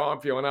 That's how I'm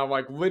feeling. I'll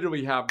like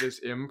literally have this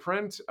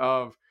imprint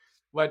of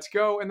let's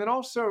go. And then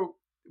also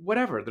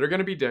whatever, there are going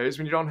to be days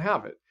when you don't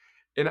have it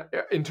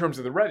in terms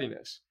of the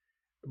readiness,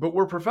 but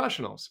we're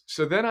professionals.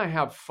 So then I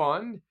have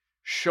fun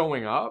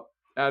showing up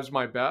as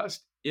my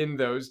best in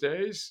those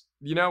days,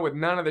 with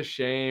none of the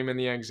shame and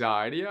the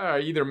anxiety. I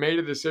either made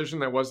a decision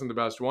that wasn't the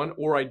best one,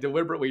 or I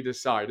deliberately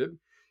decided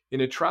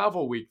in a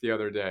travel week the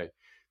other day,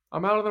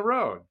 I'm out on the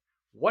road,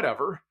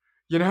 whatever,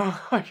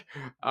 like,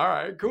 all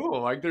right,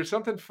 cool. Like there's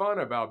something fun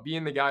about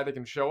being the guy that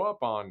can show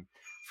up on,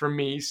 for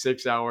me,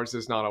 6 hours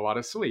is not a lot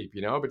of sleep,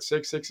 but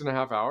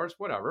 6.5 hours,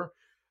 whatever.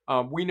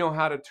 We know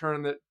how to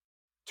turn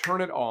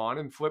it on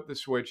and flip the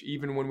switch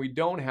even when we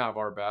don't have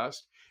our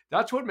best.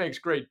 That's what makes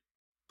great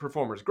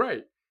performers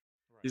great,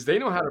 is they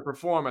know how to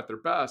perform at their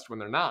best when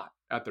they're not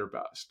at their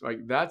best.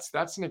 Like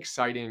that's an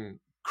exciting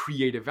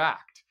creative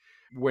act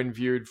when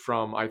viewed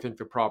from, I think,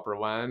 the proper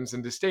lens.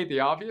 And to state the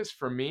obvious,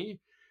 for me,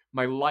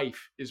 my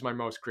life is my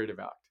most creative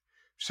act.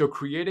 So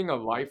creating a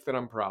life that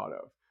I'm proud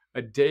of,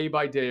 a day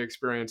by day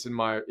experience in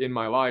my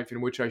life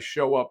in which I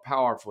show up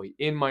powerfully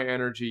in my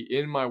energy,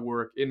 in my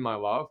work, in my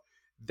love,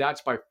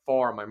 that's by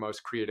far my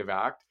most creative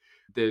act.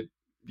 That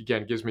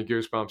again gives me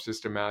goosebumps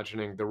just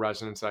imagining the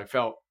resonance I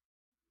felt,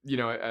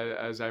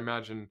 as I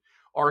imagine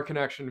our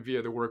connection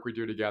via the work we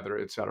do together,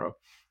 et cetera.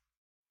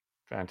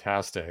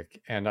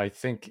 Fantastic. And I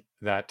think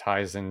that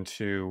ties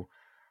into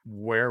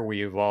where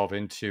we evolve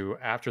into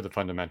after the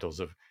fundamentals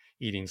of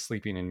eating,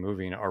 sleeping, and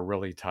moving are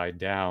really tied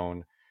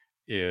down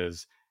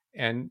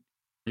and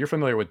you're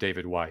familiar with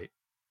David White,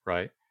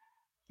 right?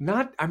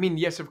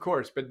 Yes, of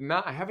course, but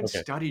I haven't Okay.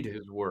 studied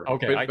his work,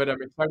 Okay. but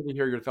I'm excited to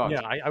hear your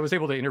thoughts. I was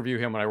able to interview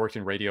him when I worked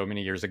in radio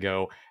many years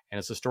ago. And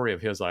it's a story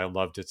of his I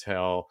love to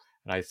tell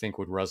and I think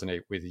would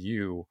resonate with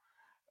you,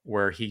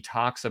 where he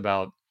talks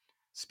about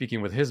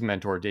speaking with his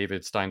mentor,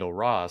 David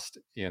Steindl-Rast,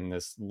 in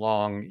this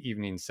long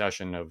evening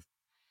session of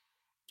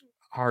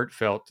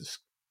heartfelt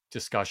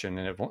discussion.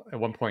 And at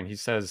one point, he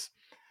says,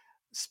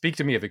 "Speak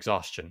to me of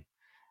exhaustion."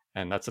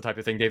 And that's the type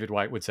of thing David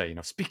White would say,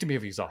 speak to me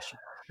of exhaustion,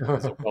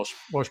 as a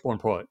Welsh-born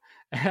poet.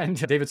 And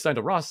David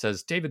Steindl-Rast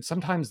says, David,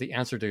 sometimes the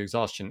answer to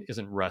exhaustion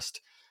isn't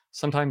rest.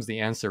 Sometimes the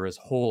answer is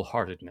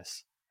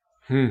wholeheartedness.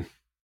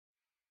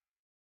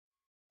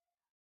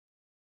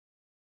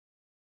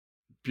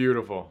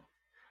 Beautiful.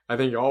 I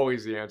think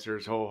always the answer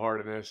is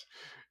wholeheartedness.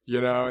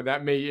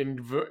 That may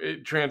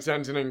it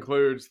transcends and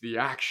includes the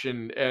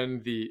action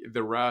and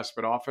the rest,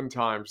 but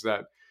oftentimes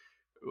that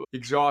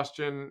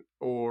exhaustion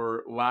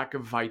or lack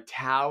of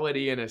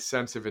vitality and a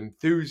sense of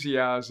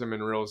enthusiasm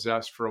and real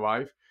zest for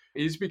life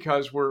is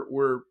because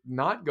we're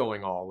not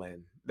going all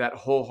in. That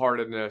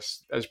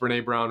wholeheartedness, as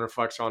Brene Brown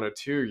reflects on it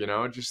too,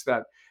 just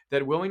that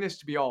willingness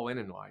to be all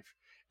in life.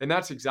 And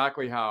that's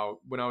exactly how,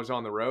 when I was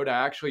on the road,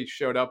 I actually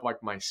showed up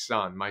like my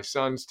son. My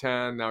son's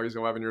 10, now he's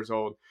 11 years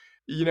old.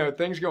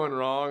 Things going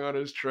wrong on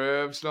his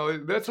trips.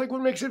 That's like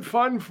what makes it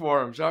fun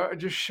for him. So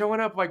just showing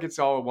up like it's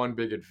all one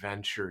big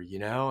adventure,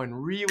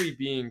 and really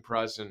being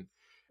present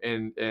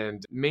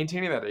and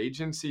maintaining that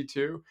agency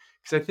too.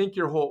 Because I think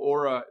your whole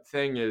aura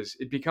thing is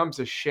it becomes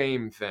a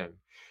shame thing.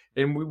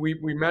 And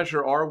we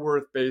measure our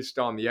worth based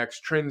on the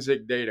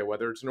extrinsic data,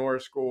 whether it's Nora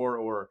score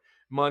or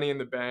money in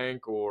the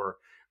bank or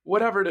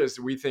whatever it is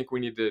that we think we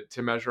need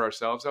to measure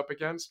ourselves up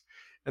against.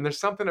 And there's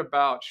something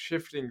about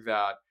shifting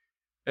that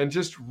and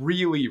just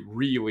really,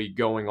 really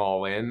going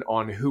all in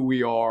on who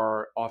we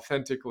are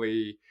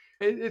authentically.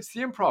 It's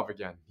the improv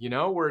again,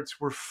 where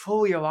we're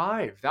fully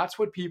alive. That's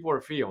what people are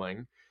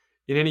feeling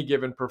in any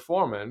given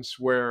performance,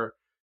 where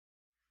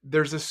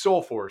there's a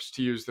soul force,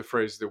 to use the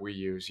phrase that we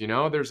use.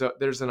 There's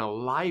an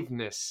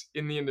aliveness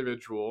in the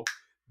individual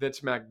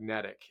that's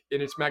magnetic,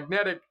 and it's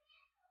magnetic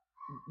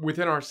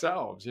within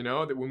ourselves.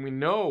 That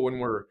when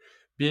we're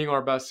being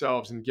our best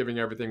selves and giving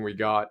everything we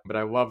got. But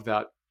I love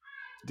that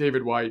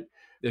David White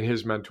in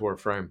his mentor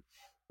frame.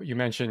 You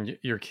mentioned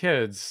your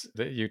kids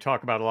that you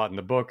talk about a lot in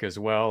the book as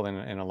well,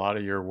 and a lot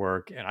of your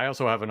work. And I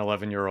also have an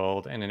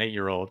 11-year-old and an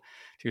 8-year-old,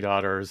 two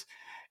daughters.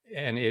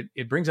 And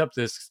it brings up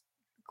this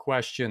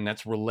question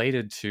that's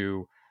related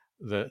to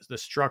the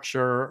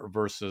structure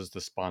versus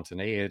the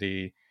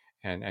spontaneity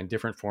and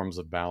different forms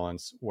of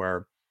balance.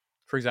 Where,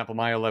 for example,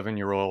 my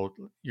 11-year-old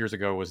years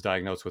ago was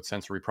diagnosed with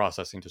sensory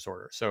processing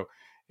disorder. So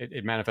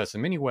it manifests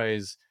in many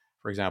ways,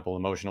 for example,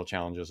 emotional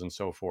challenges and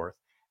so forth.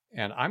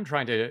 And I'm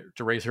trying to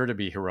raise her to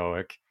be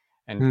heroic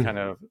and kind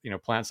of,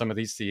 plant some of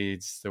these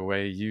seeds the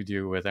way you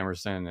do with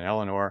Emerson and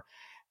Eleanor.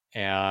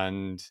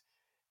 And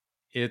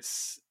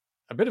it's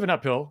a bit of an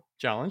uphill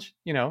challenge.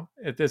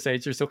 At this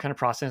age, you're still kind of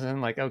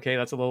processing like, okay,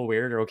 that's a little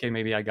weird, or okay,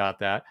 maybe I got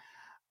that.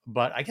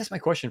 But I guess my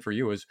question for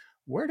you is,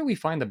 where do we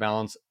find the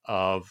balance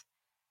of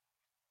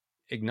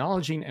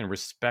acknowledging and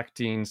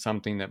respecting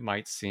something that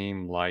might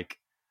seem like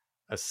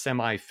a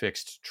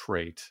semi-fixed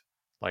trait,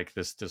 like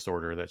this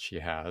disorder that she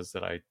has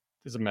that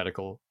is a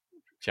medical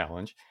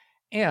challenge,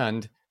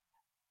 and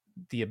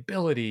the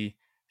ability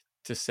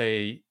to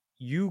say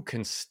you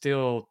can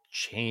still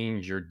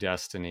change your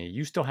destiny.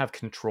 You still have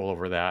control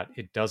over that.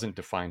 It doesn't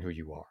define who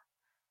you are.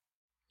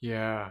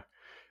 Yeah,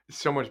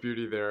 so much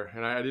beauty there.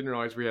 And I didn't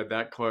realize we had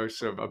that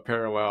close of a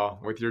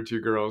parallel with your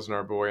two girls and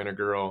our boy and a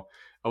girl,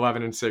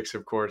 11 and 6,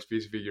 of course,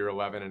 vis-a-vis your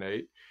 11 and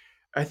 8.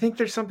 I think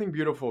there's something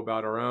beautiful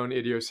about our own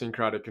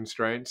idiosyncratic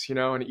constraints,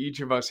 and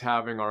each of us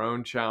having our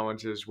own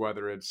challenges,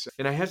 whether it's,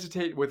 and I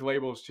hesitate with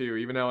labels too.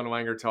 Even Ellen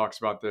Langer talks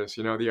about this,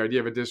 the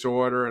idea of a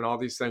disorder and all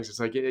these things. It's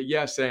like,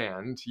 yes,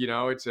 and,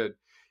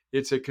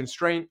 it's a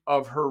constraint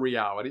of her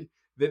reality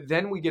that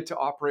then we get to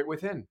operate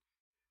within,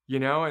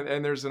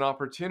 and there's an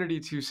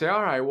opportunity to say,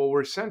 all right, well,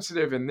 we're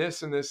sensitive in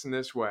this and this and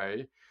this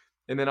way.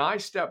 And then I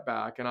step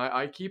back and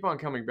I keep on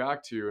coming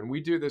back to, and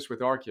we do this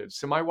with our kids.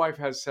 So my wife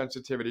has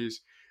sensitivities.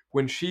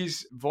 When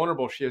she's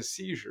vulnerable, she has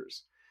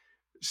seizures.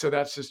 So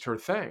that's just her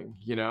thing,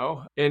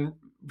 and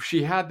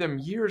she had them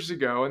years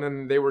ago, and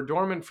then they were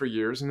dormant for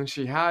years. And then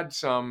she had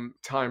some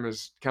time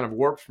is kind of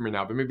warped for me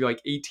now, but maybe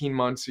like 18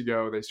 months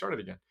ago, they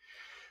started again.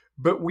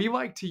 But we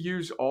like to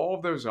use all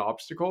of those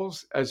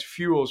obstacles as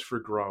fuels for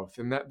growth.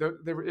 And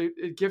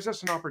it gives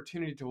us an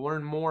opportunity to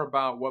learn more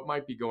about what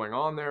might be going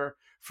on there.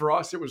 For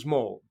us, it was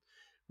mold.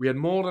 We had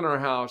mold in our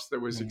house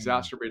that was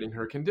exacerbating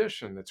her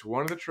condition. That's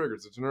one of the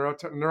triggers. It's a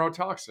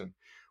neurotoxin.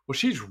 Well,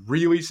 she's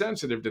really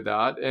sensitive to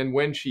that. And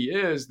when she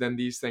is, then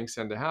these things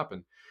tend to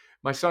happen.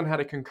 My son had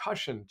a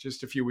concussion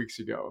just a few weeks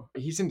ago.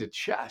 He's into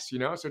chess,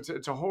 so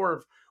it's a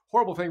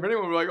horrible thing. But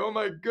anyone would be like, oh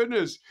my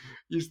goodness,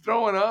 he's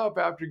throwing up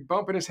after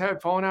bumping his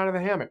head, falling out of the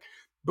hammock.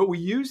 But we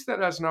use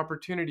that as an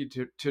opportunity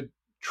to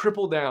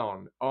triple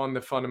down on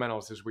the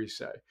fundamentals, as we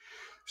say.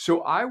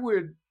 So I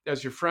would,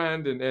 as your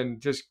friend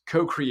and just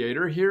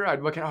co-creator here,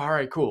 I'd look at, all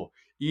right, cool.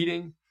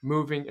 Eating,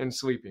 moving, and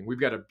sleeping. We've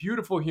got a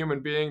beautiful human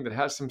being that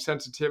has some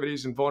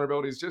sensitivities and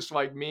vulnerabilities just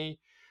like me.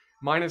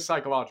 Mine is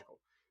psychological.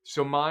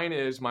 So mine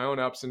is my own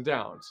ups and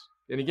downs.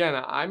 And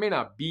again, I may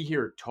not be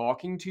here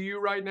talking to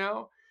you right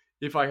now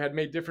if I had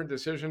made different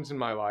decisions in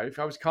my life.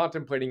 I was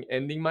contemplating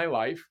ending my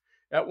life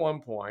at one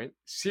point,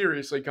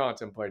 seriously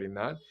contemplating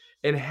that.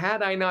 And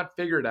had I not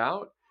figured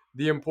out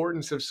the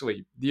importance of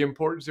sleep, the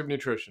importance of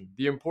nutrition,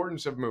 the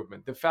importance of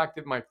movement, the fact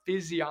that my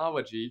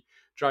physiology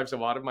drives a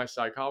lot of my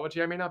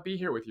psychology, I may not be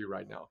here with you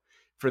right now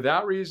for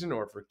that reason,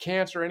 or for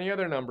cancer, or any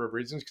other number of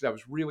reasons, because I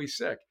was really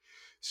sick.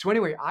 So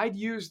anyway, I'd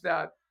use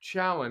that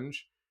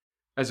challenge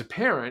as a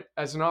parent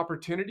as an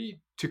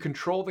opportunity to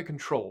control the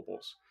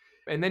controllables.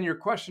 And then your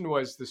question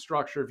was the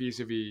structure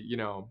vis-a-vis,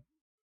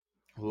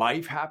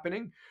 life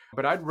happening.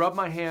 But I'd rub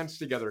my hands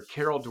together,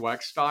 Carol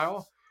Dweck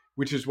style,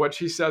 which is what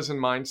she says in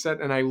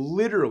Mindset.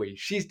 And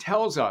she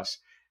tells us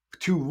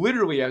to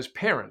literally, as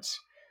parents,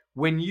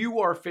 when you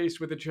are faced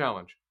with a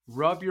challenge,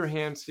 rub your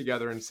hands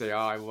together and say, "Oh,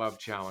 I love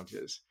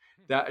challenges."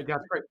 That's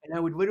great. And I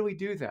would literally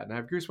do that. And I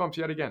have goosebumps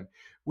yet again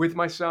with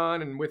my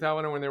son and with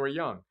Eleanor when they were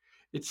young.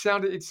 It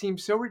seemed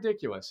so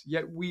ridiculous,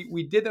 yet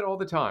we did that all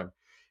the time.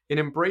 In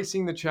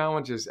embracing the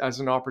challenges as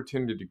an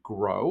opportunity to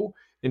grow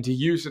and to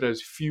use it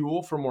as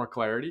fuel for more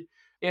clarity.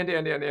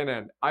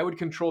 And I would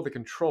control the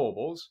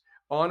controllables,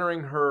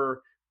 honoring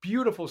her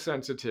beautiful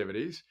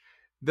sensitivities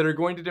that are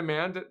going to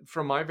demand,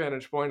 from my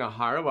vantage point, a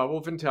higher level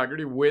of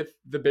integrity with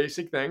the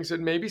basic things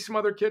that maybe some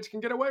other kids can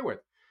get away with,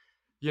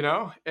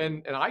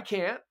 and I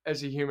can't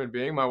as a human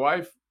being. My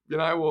wife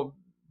and I will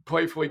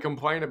playfully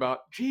complain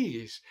about,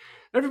 geez,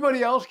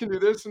 everybody else can do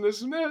this and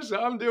this and this.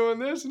 I'm doing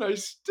this and I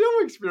still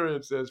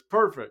experience this.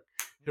 Perfect.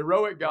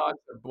 Heroic gods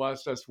have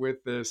blessed us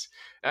with this.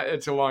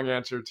 It's a long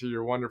answer to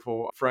your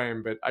wonderful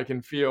frame, but I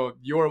can feel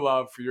your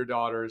love for your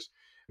daughters,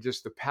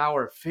 just the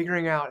power of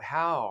figuring out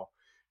how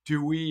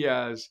do we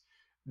as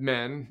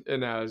men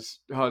and as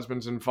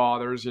husbands and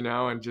fathers,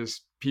 and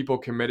just people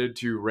committed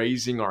to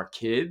raising our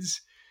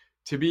kids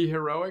to be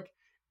heroic,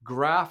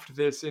 graft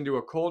this into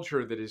a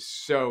culture that is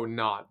so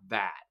not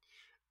that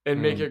and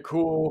make it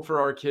cool for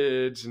our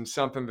kids and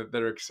something that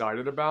they're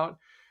excited about.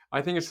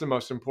 I think it's the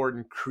most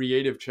important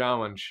creative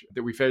challenge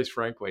that we face,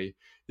 frankly,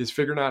 is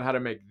figuring out how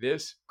to make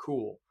this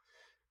cool,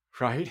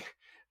 right?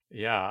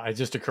 Yeah, it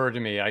just occurred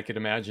to me, I could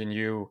imagine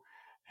you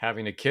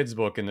having a kid's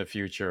book in the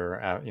future,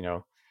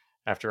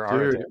 after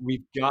Art. Dude,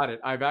 we've got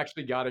it. I've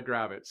actually got to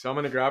grab it. So I'm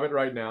going to grab it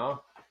right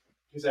now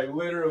because I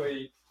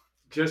literally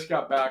just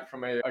got back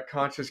from a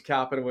conscious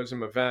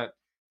capitalism event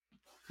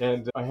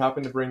and I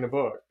happened to bring the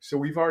book. So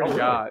we've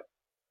already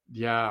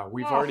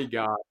already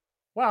got.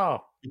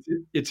 Wow.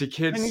 It's a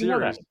kid's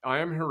series. I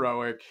Am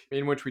Heroic,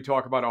 in which we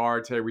talk about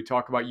arte, we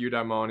talk about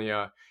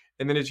eudaimonia.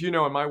 And then, as you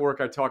know, in my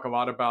work, I talk a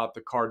lot about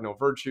the cardinal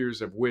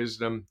virtues of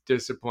wisdom,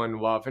 discipline,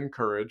 love, and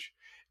courage.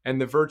 And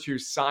the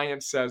virtues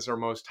science says are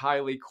most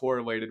highly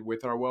correlated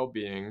with our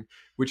well-being,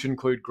 which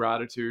include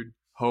gratitude,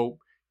 hope,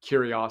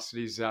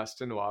 curiosity,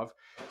 zest, and love.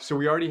 So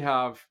we already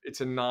have, it's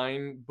a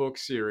 9-book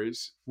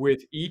series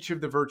with each of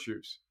the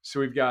virtues. So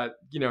we've got,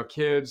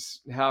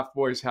 kids, half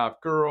boys, half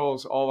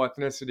girls, all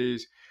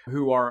ethnicities,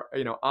 who are,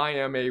 I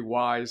am a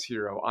wise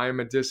hero. I am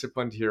a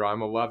disciplined hero.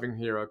 I'm a loving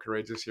hero,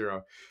 courageous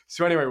hero.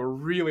 So anyway, we're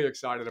really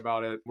excited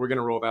about it. We're going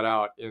to roll that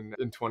out in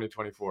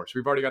 2024. So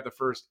we've already got the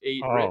first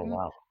 8 written.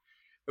 Wow.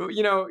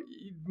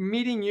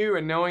 Meeting you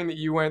and knowing that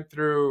you went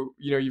through,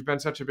 you've been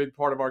such a big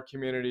part of our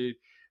community.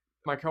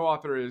 My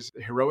co-author is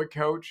a Heroic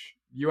Coach,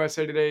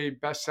 USA Today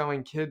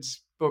best-selling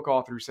kids book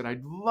author, who said,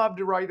 I'd love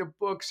to write a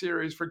book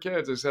series for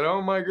kids. I said,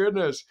 oh my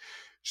goodness.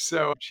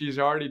 So she's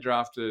already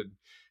drafted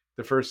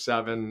the first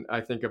 7,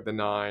 I think, of the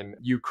 9.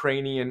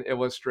 Ukrainian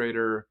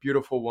illustrator,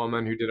 beautiful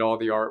woman who did all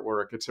the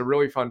artwork. It's a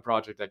really fun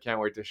project. I can't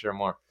wait to share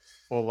more.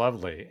 Well,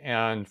 lovely.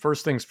 And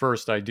first things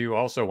first, I do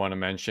also want to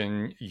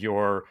mention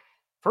your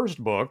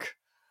first book.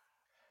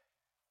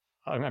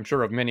 I'm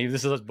sure of many.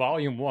 This is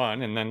volume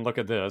 1, and then look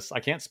at this. I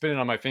can't spin it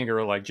on my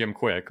finger like Jim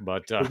Quick,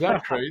 but is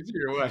that crazy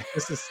or what?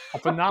 This is a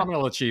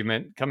phenomenal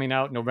achievement, coming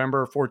out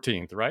November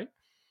 14th, right?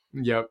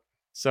 Yep.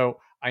 So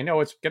I know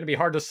it's going to be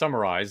hard to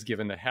summarize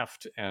given the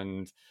heft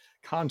and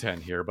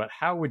content here, but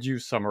how would you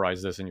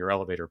summarize this in your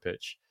elevator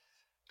pitch?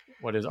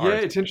 What is Art? Yeah,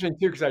 it's interesting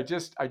too, because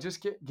I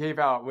just gave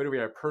out,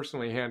 I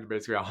personally handed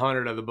basically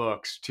 100 of the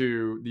books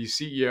to the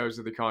CEOs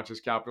of the Conscious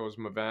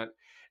Capitalism event.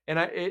 And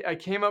I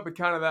came up with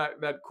kind of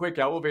that quick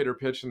elevator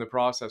pitch in the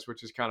process,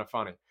 which is kind of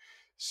funny.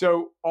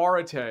 So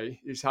arete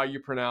is how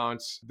you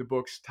pronounce the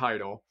book's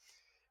title.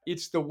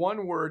 It's the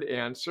one-word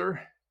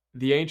answer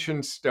the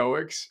ancient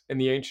Stoics and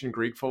the ancient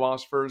Greek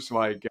philosophers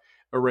like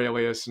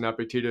Aurelius and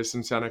Epictetus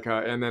and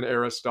Seneca, and then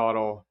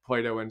Aristotle,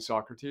 Plato, and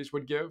Socrates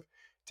would give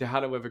to how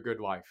to live a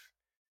good life.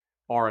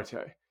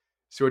 Arete.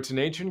 So it's an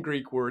ancient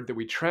Greek word that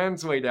we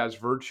translate as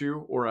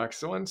virtue or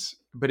excellence,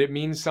 but it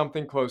means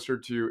something closer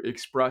to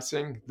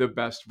expressing the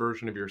best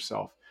version of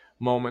yourself,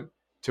 moment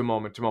to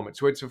moment to moment.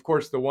 So it's, of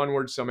course, the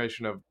one-word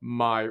summation of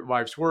my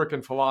life's work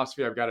and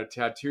philosophy. I've got it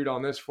tattooed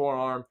on this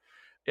forearm.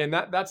 And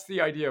that's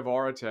the idea of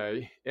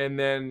arete. And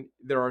then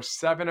there are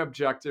 7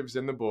 objectives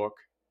in the book,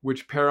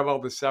 which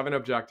parallel the 7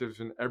 objectives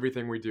in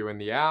everything we do in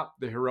the app,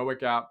 the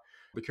Heroic app,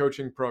 the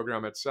coaching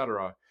program,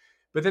 etc.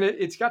 But then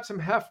it's got some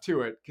heft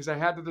to it because I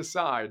had to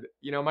decide,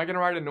 am I going to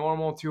write a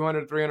normal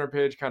 200, 300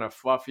 page kind of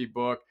fluffy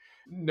book?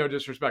 No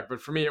disrespect, but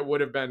for me, it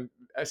would have been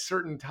a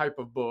certain type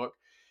of book.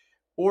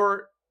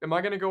 Or am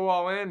I going to go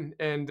all in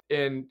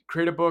and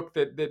create a book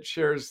that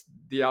shares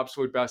the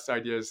absolute best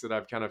ideas that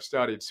I've kind of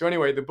studied? So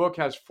anyway, the book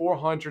has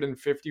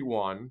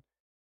 451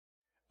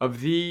 of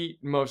the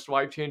most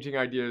life-changing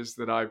ideas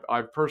that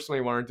I've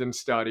personally learned and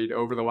studied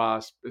over the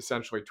last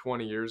essentially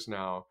 20 years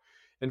now.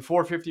 And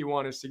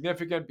 451 is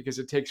significant because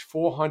it takes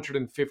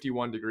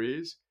 451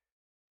 degrees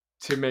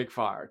to make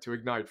fire, to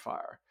ignite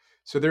fire.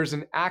 So there's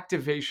an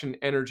activation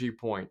energy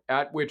point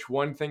at which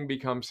one thing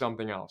becomes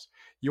something else.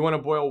 You want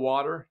to boil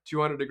water,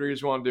 200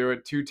 degrees won't do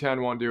it,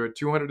 210 won't do it,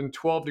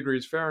 212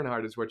 degrees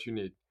Fahrenheit is what you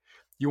need.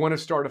 You want to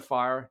start a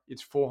fire,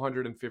 it's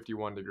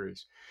 451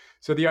 degrees.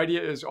 So the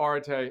idea is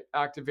arete,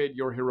 activate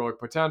your heroic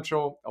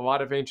potential, a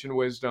lot of ancient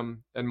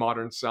wisdom and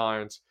modern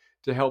science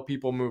to help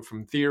people move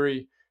from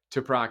theory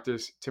to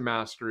practice to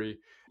mastery.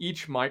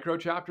 Each micro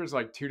chapter is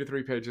like 2 to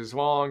 3 pages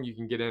long. You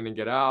can get in and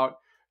get out.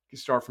 You can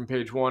start from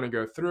page 1 and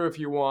go through if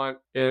you want.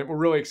 And we're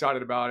really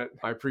excited about it.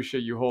 I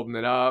appreciate you holding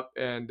it up.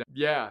 And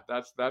yeah,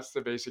 that's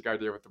the basic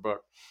idea with the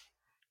book.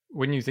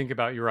 When you think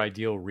about your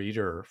ideal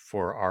reader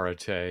for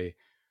Arete,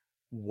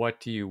 what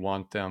do you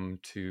want them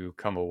to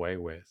come away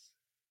with?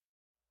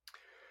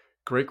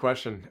 Great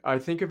question. I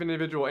think of an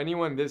individual,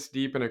 anyone this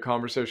deep in a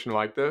conversation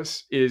like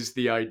this is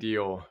the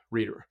ideal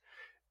reader.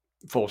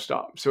 Full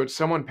stop. So it's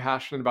someone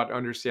passionate about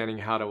understanding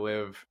how to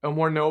live a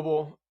more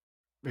noble,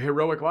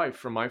 heroic life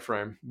from my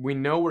frame. We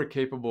know we're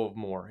capable of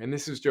more. And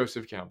this is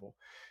Joseph Campbell.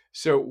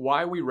 So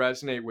why we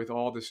resonate with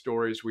all the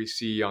stories we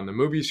see on the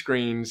movie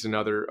screens and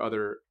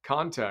other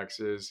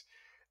contexts is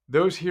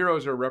those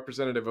heroes are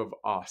representative of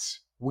us.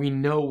 We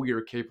know we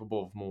are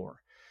capable of more.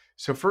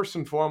 So first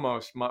and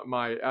foremost,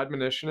 my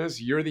admonition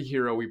is you're the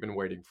hero we've been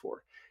waiting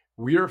for.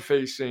 We are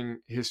facing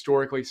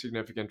historically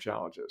significant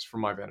challenges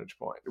from my vantage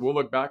point. We'll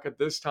look back at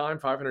this time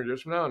 500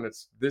 years from now, and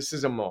this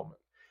is a moment.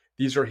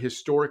 These are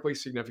historically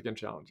significant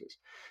challenges.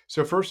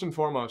 So first and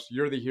foremost,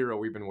 you're the hero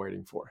we've been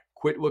waiting for.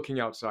 Quit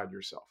looking outside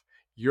yourself.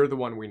 You're the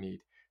one we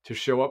need to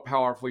show up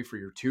powerfully for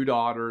your 2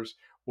 daughters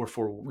or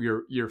for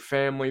your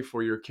family,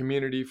 for your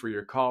community, for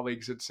your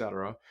colleagues,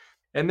 etc.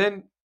 And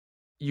then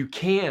you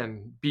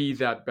can be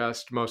that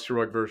best, most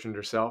heroic version of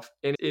yourself.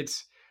 And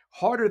it's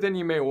harder than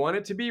you may want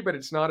it to be, but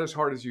it's not as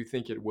hard as you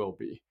think it will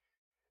be.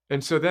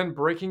 And so then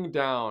breaking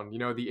down,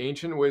 the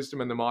ancient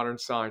wisdom and the modern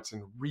science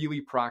and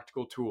really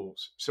practical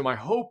tools. So my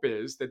hope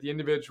is that the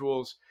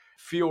individuals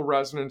feel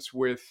resonance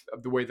with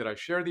the way that I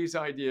share these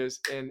ideas,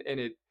 and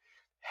it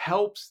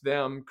helps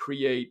them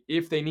create,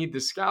 if they need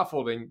the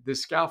scaffolding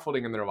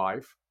in their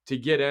life to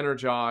get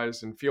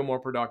energized and feel more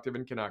productive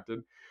and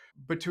connected,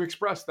 but to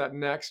express that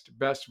next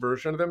best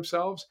version of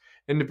themselves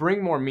and to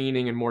bring more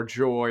meaning and more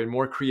joy and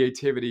more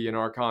creativity in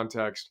our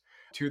context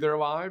to their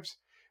lives.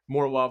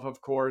 More love,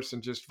 of course,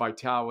 and just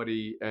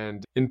vitality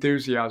and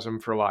enthusiasm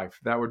for life.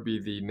 That would be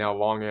the now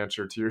long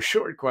answer to your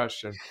short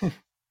question.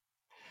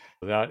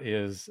 That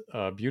is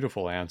a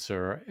beautiful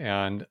answer.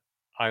 And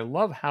I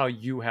love how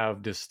you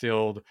have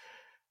distilled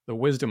the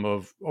wisdom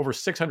of over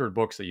 600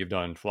 books that you've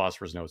done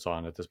Philosopher's Notes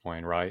on at this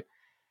point, right?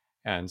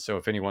 And so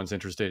if anyone's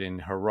interested in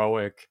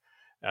Heroic,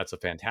 that's a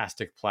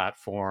fantastic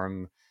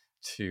platform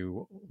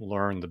to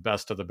learn the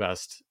best of the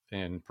best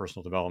in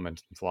personal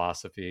development and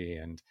philosophy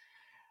and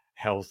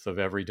health of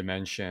every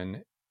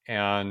dimension.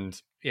 And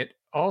it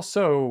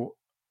also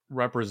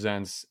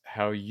represents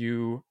how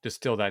you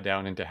distill that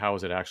down into how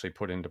is it actually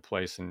put into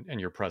place in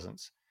your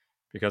presence.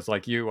 Because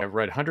like you, I've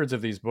read hundreds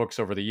of these books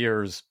over the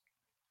years,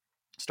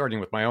 starting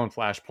with my own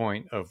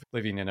flashpoint of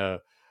living in a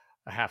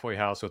halfway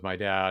house with my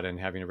dad and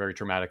having a very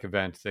traumatic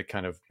event that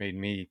kind of made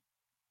me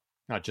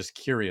not just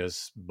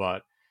curious,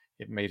 but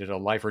it made it a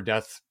life or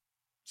death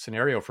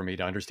scenario for me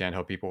to understand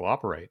how people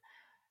operate.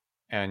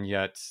 And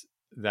yet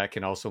that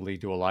can also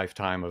lead to a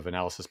lifetime of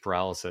analysis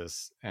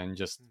paralysis and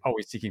just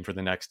always seeking for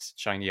the next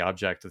shiny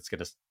object that's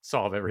going to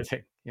solve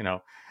everything,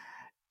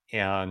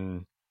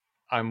 And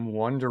I'm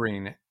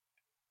wondering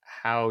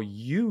how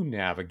you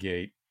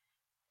navigate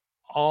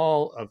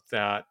all of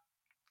that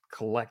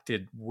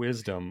collected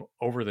wisdom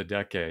over the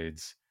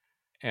decades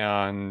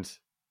and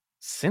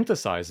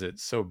synthesize it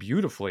so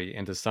beautifully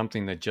into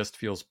something that just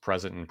feels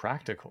present and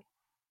practical.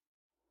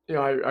 Yeah,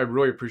 I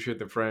really appreciate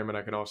the frame. And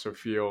I can also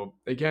feel,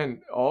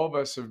 again, all of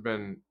us have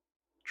been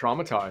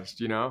traumatized,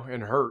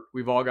 and hurt.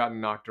 We've all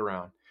gotten knocked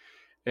around.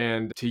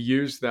 And to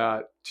use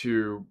that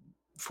to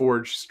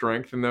forge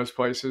strength in those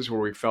places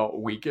where we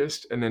felt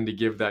weakest, and then to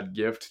give that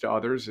gift to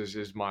others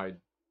is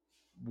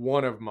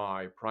one of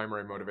my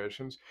primary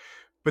motivations.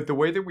 But the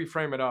way that we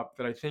frame it up,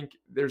 that I think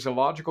there's a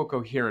logical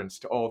coherence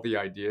to all the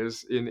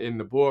ideas in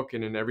the book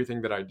and in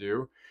everything that I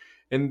do.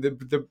 And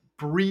the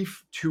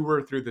brief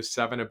tour through the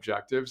 7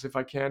 objectives, if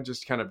I can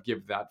just kind of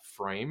give that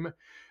frame.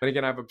 And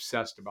again, I've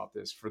obsessed about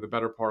this for the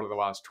better part of the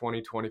last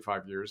 20,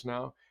 25 years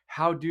now.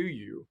 How do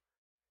you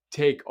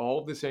take all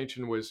of this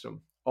ancient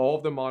wisdom, all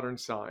of the modern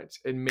science,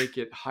 and make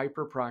it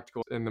hyper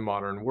practical in the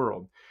modern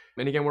world?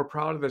 And again, we're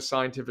proud of the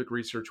scientific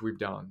research we've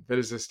done that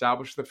has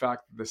established the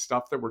fact that the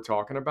stuff that we're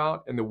talking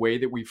about and the way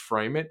that we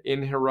frame it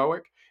in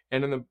Heroic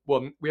and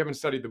we haven't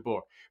studied the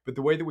book, but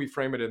the way that we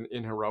frame it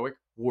in Heroic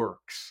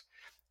works.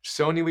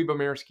 Sony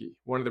Lyubomirsky,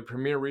 one of the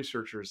premier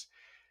researchers,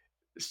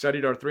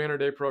 studied our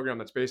 300-day program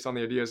that's based on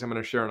the ideas I'm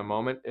going to share in a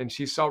moment. And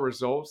she saw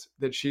results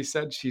that she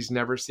said she's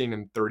never seen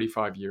in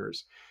 35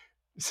 years.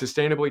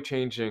 Sustainably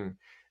changing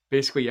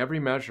basically every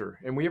measure.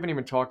 And we haven't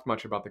even talked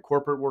much about the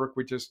corporate work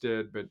we just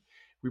did, but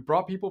we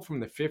brought people from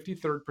the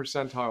 53rd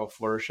percentile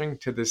flourishing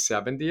to the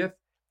 70th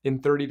in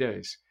 30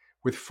 days.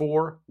 with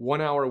 4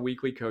 1-hour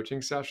weekly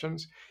coaching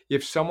sessions.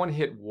 If someone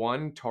hit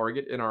one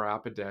target in our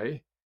app a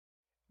day,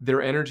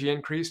 their energy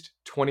increased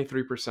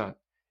 23%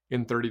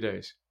 in 30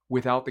 days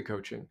without the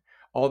coaching.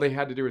 All they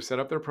had to do was set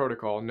up their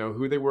protocol, know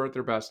who they were at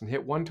their best, and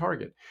hit one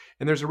target.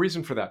 And there's a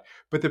reason for that.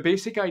 But the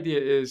basic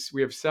idea is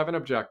we have 7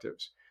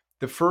 objectives.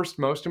 The first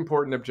most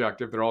important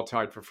objective, they're all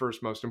tied for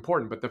first most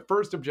important, but the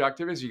first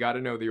objective is you got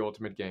to know the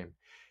ultimate game.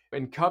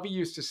 And Covey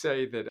used to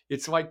say that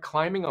it's like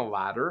climbing a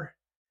ladder.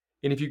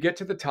 And if you get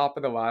to the top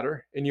of the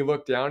ladder and you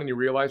look down and you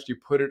realize you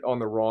put it on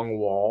the wrong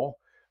wall,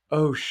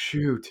 oh,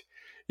 shoot.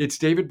 It's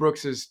David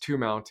Brooks's 2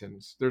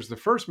 mountains. There's the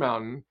first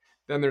mountain,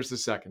 then there's the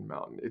second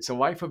mountain. It's a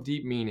life of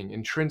deep meaning,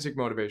 intrinsic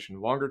motivation,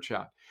 longer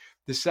chat.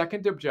 The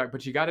second object,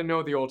 but you got to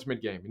know the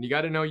ultimate game. And you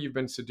got to know you've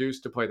been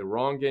seduced to play the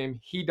wrong game,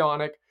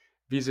 hedonic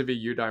vis-a-vis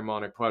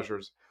eudaimonic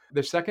pleasures.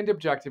 The second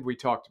objective we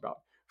talked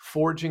about,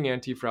 forging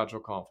anti-fragile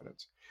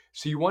confidence.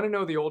 So you want to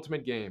know the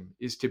ultimate game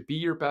is to be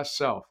your best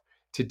self,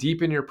 to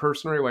deepen your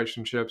personal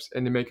relationships,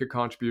 and to make a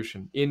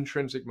contribution,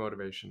 intrinsic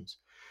motivations.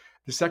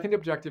 The second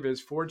objective is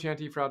forge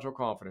anti-fragile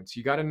confidence.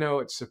 You got to know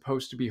it's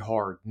supposed to be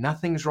hard.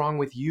 Nothing's wrong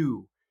with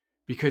you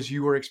because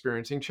you are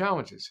experiencing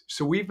challenges.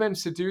 So we've been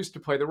seduced to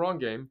play the wrong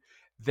game.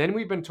 Then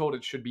we've been told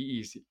it should be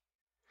easy.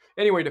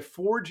 Anyway, to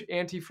forge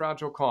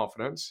anti-fragile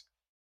confidence,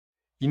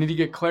 you need to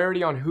get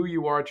clarity on who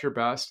you are at your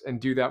best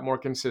and do that more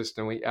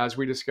consistently, as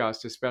we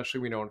discussed, especially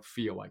when we don't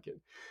feel like it.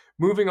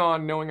 Moving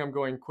on, knowing I'm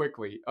going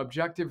quickly,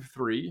 objective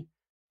 3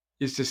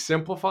 is to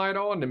simplify it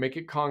all and to make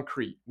it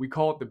concrete. We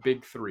call it the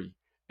big 3: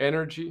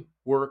 energy,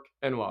 work,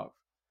 and love.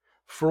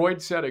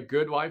 Freud said a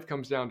good life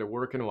comes down to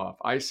work and love.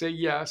 I say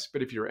yes,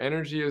 but if your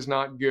energy is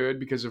not good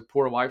because of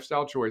poor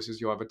lifestyle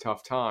choices, you'll have a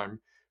tough time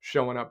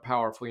showing up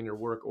powerfully in your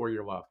work or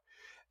your love.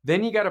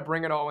 Then you got to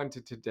bring it all into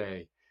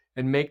today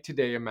and make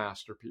today a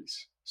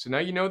masterpiece. So now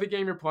you know the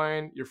game you're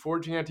playing, you're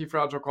forging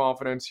anti-fragile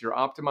confidence, you're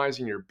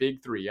optimizing your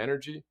big 3: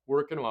 energy,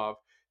 work, and love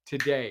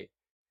today.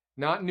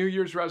 Not New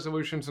Year's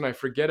resolutions and I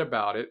forget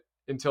about it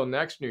until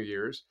next New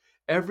Year's.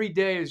 Every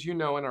day, as you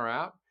know in our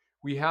app,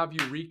 we have you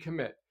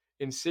recommit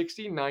in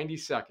 60, 90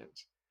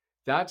 seconds.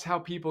 That's how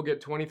people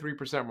get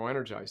 23% more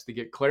energized. They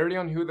get clarity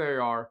on who they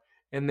are,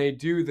 and they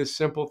do the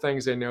simple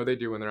things they know they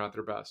do when they're at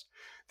their best.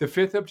 The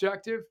 5th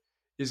objective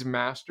is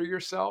master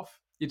yourself.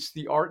 It's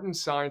the art and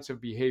science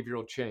of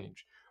behavioral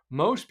change.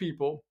 Most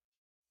people,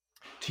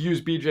 to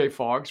use BJ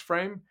Fogg's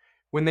frame,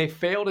 when they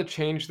fail to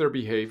change their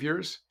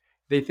behaviors,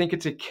 they think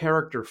it's a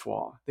character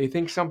flaw. They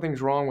think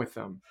something's wrong with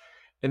them.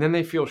 And then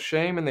they feel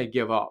shame and they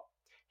give up.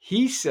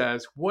 He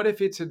says, what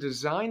if it's a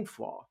design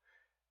flaw,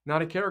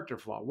 not a character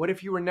flaw? What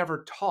if you were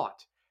never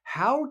taught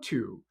how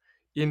to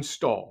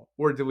install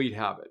or delete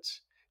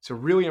habits? It's a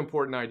really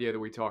important idea that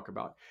we talk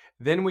about.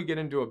 Then we get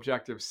into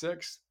objective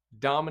 6,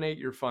 dominate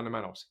your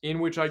fundamentals, in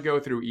which I go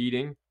through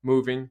eating,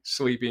 moving,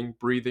 sleeping,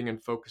 breathing,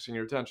 and focusing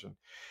your attention.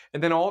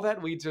 And then all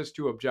that leads us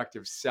to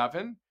objective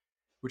 7,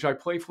 which I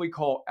playfully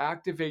call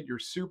activate your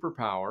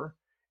superpower.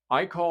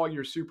 I call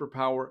your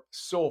superpower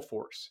soul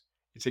force.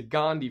 It's a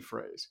Gandhi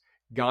phrase.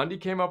 Gandhi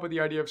came up with the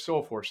idea of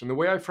soul force. And the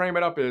way I frame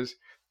it up is,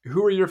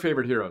 who are your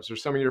favorite heroes? Or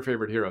some of your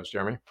favorite heroes,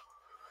 Jeremy?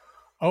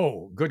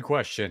 Oh, good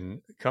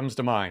question. Comes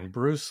to mind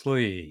Bruce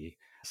Lee,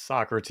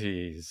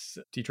 Socrates,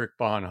 Dietrich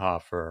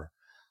Bonhoeffer,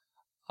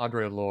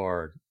 Audre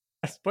Lorde.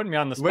 That's putting me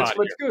on the spot.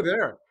 Let's go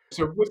there.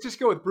 So let's just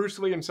go with Bruce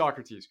Lee and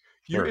Socrates.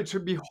 Sure. It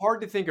would be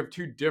hard to think of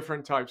 2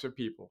 different types of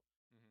people,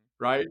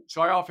 right?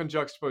 So I often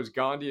juxtapose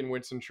Gandhi and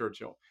Winston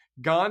Churchill.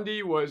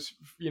 Gandhi was,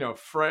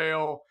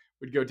 frail,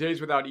 would go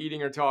days without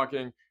eating or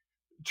talking.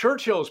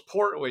 Churchill is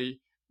portly,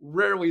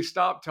 rarely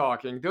stopped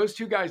talking. Those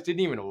 2 guys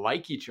didn't even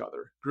like each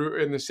other,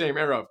 grew in the same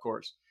era, of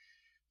course.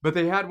 But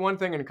they had one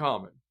thing in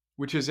common,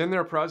 which is in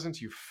their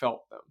presence, you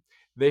felt them.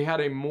 They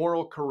had a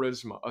moral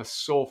charisma, a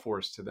soul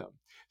force to them.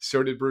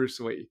 So did Bruce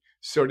Lee.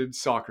 So did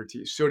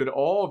Socrates. So did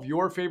all of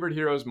your favorite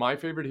heroes, my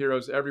favorite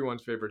heroes,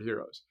 everyone's favorite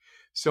heroes.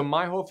 So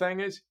my whole thing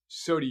is,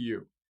 so do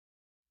you.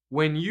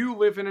 When you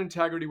live in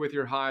integrity with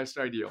your highest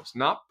ideals,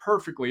 not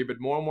perfectly,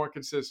 but more and more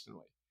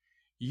consistently,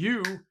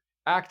 you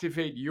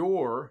activate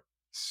your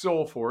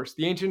soul force.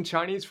 The ancient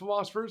Chinese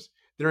philosophers,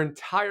 their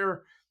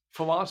entire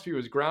philosophy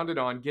was grounded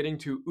on getting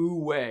to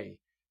wu wei,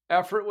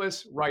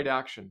 effortless right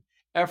action,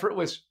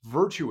 effortless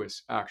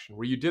virtuous action,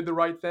 where you did the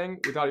right thing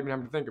without even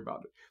having to think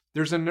about it.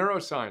 There's a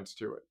neuroscience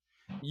to it.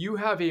 You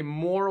have a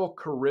moral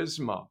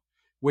charisma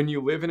when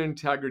you live in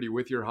integrity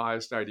with your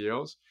highest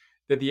ideals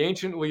that the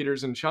ancient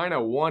leaders in China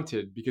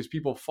wanted, because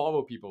people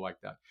follow people like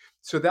that.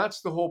 So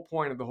that's the whole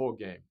point of the whole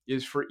game,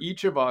 is for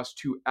each of us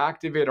to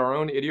activate our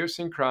own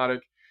idiosyncratic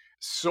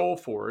soul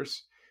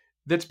force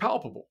that's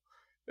palpable.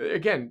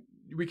 Again,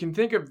 we can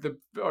think of the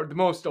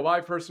most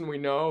alive person we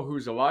know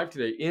who's alive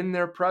today. In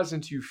their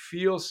presence, you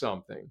feel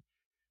something.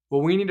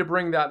 Well, we need to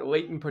bring that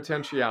latent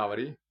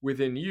potentiality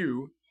within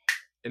you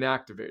and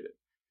activate it.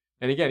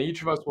 And again,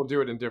 each of us will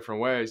do it in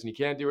different ways. And you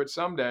can't do it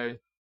someday.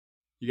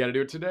 You got to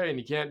do it today. And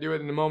you can't do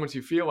it in the moments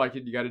you feel like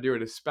it. You got to do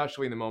it,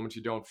 especially in the moments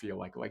you don't feel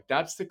like it. Like,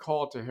 that's the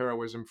call to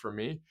heroism for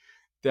me,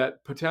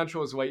 that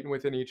potential is latent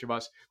within each of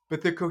us.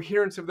 But the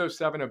coherence of those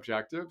 7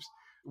 objectives,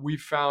 we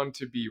found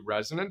to be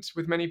resonant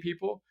with many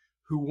people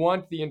who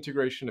want the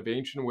integration of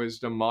ancient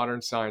wisdom,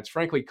 modern science,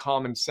 frankly,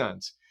 common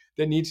sense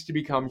that needs to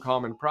become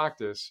common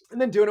practice,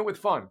 and then doing it with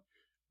fun.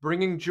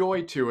 Bringing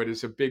joy to it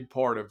is a big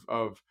part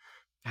of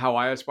how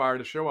I aspire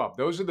to show up.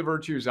 Those are the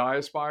virtues I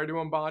aspire to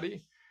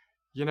embody.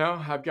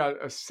 I've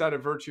got a set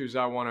of virtues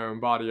I want to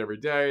embody every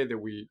day that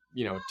we,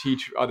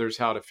 teach others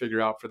how to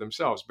figure out for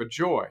themselves. But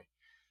joy,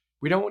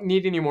 we don't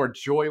need any more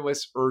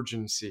joyless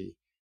urgency.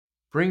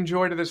 Bring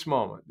joy to this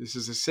moment. This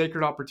is a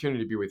sacred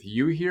opportunity to be with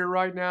you here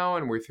right now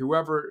and with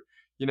whoever,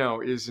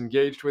 is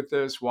engaged with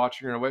this,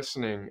 watching or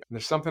listening. And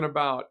there's something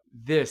about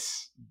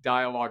this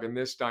dialogue and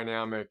this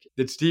dynamic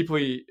that's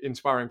deeply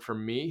inspiring for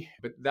me.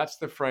 But that's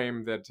the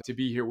frame that to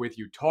be here with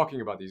you,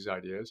 talking about these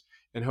ideas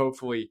and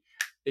hopefully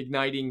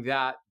igniting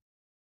that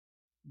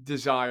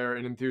desire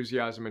and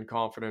enthusiasm and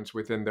confidence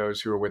within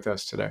those who are with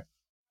us today.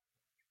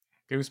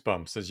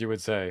 Goosebumps, as you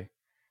would say.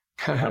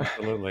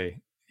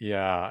 Absolutely.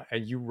 Yeah.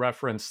 And you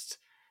referenced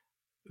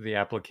the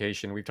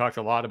application. We've talked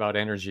a lot about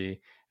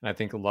energy, and I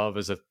think love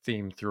is a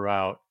theme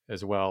throughout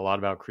as well, a lot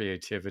about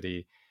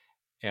creativity.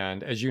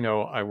 And as you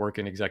know, I work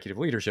in executive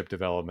leadership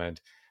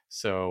development.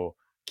 So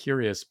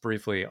curious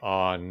briefly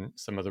on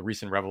some of the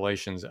recent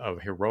revelations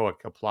of heroic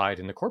applied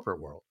in the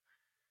corporate world.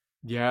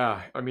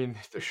 Yeah. I mean,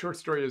 the short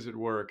story is it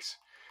works.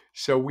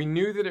 So we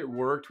knew that it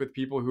worked with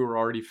people who were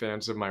already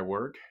fans of my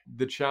work.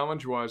 The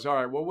challenge was, all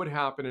right, what would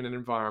happen in an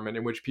environment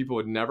in which people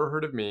had never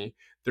heard of me?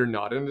 They're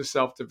not into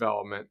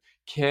self-development.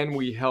 Can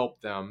we help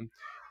them?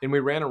 And we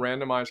ran a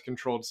randomized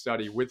controlled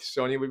study with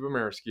Sonia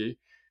Lyubomirsky,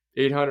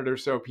 800 or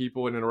so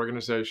people in an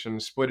organization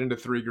split into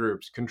 3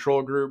 groups.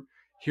 Control group,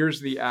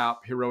 here's the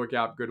app, Heroic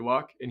app, good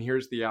luck. And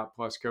here's the app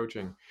plus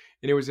coaching.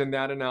 And it was in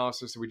that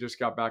analysis that we just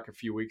got back a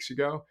few weeks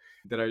ago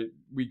that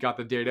we got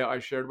the data I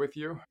shared with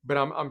you. But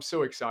I'm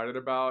so excited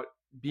about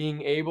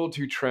being able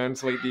to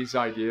translate these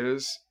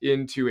ideas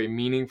into a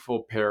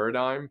meaningful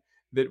paradigm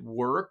that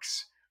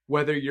works,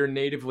 whether you're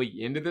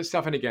natively into this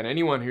stuff. And again,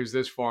 anyone who's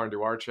this far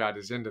into our chat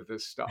is into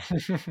this stuff.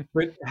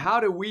 But how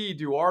do we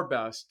do our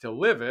best to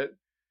live it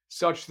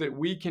such that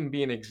we can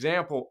be an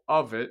example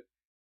of it,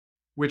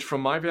 which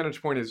from my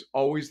vantage point is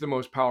always the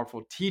most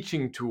powerful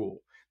teaching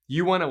tool.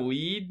 You want to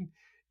lead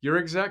your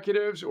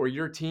executives or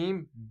your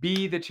team,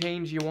 be the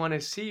change you want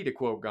to see, to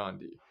quote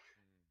Gandhi.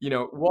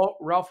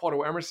 Ralph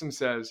Waldo Emerson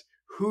says,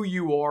 who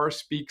you are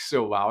speaks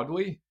so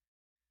loudly,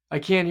 I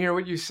can't hear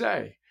what you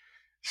say.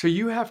 So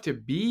you have to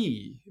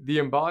be the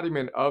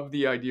embodiment of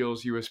the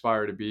ideals you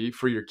aspire to be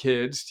for your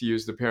kids, to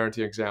use the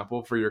parenting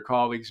example, for your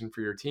colleagues and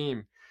for your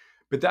team.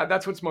 But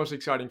that's what's most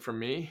exciting for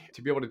me,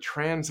 to be able to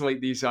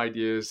translate these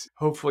ideas,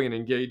 hopefully in an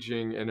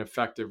engaging and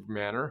effective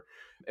manner.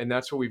 And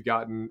that's what we've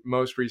gotten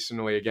most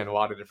recently. Again, a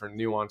lot of different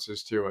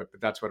nuances to it,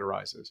 but that's what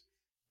arises.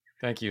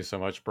 Thank you so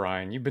much,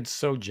 Brian. You've been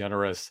so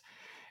generous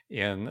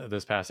in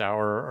this past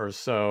hour or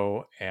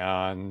so,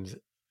 and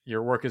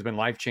your work has been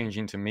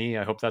life-changing to me.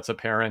 I hope that's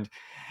apparent.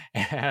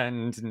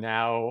 And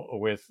now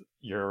with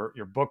your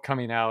book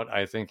coming out,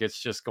 I think it's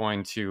just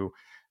going to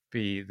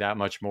be that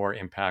much more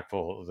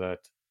impactful, that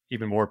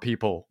even more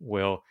people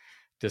will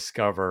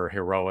discover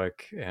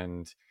Heroic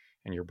and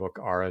your book,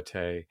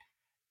 Arete.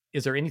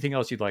 Is there anything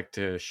else you'd like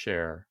to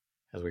share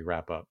as we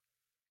wrap up?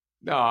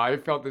 No, I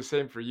felt the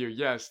same for you.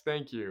 Yes,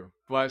 thank you.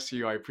 Bless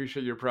you. I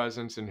appreciate your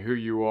presence and who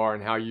you are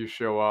and how you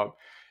show up.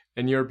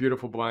 And your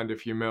beautiful blend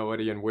of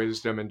humility and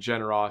wisdom and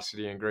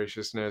generosity and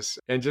graciousness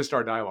and just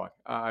our dialogue.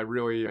 I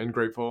really am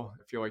grateful.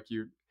 I feel like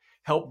you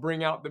help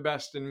bring out the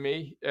best in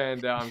me.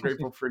 And I'm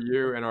grateful for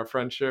you and our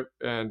friendship,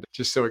 and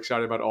just so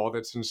excited about all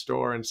that's in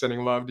store, and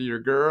sending love to your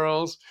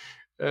girls.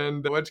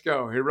 And let's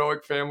go.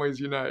 Heroic families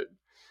unite.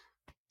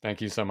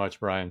 Thank you so much,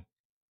 Brian.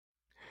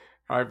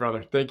 All right,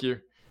 brother. Thank you.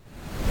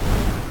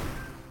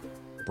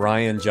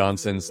 Brian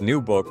Johnson's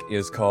new book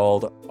is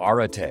called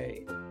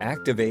Arete,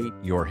 Activate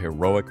Your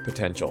Heroic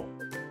Potential.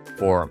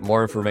 For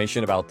more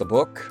information about the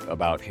book,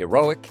 about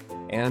Heroic,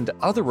 and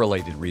other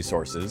related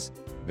resources,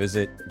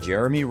 visit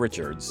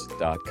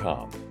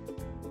jeremyrichards.com.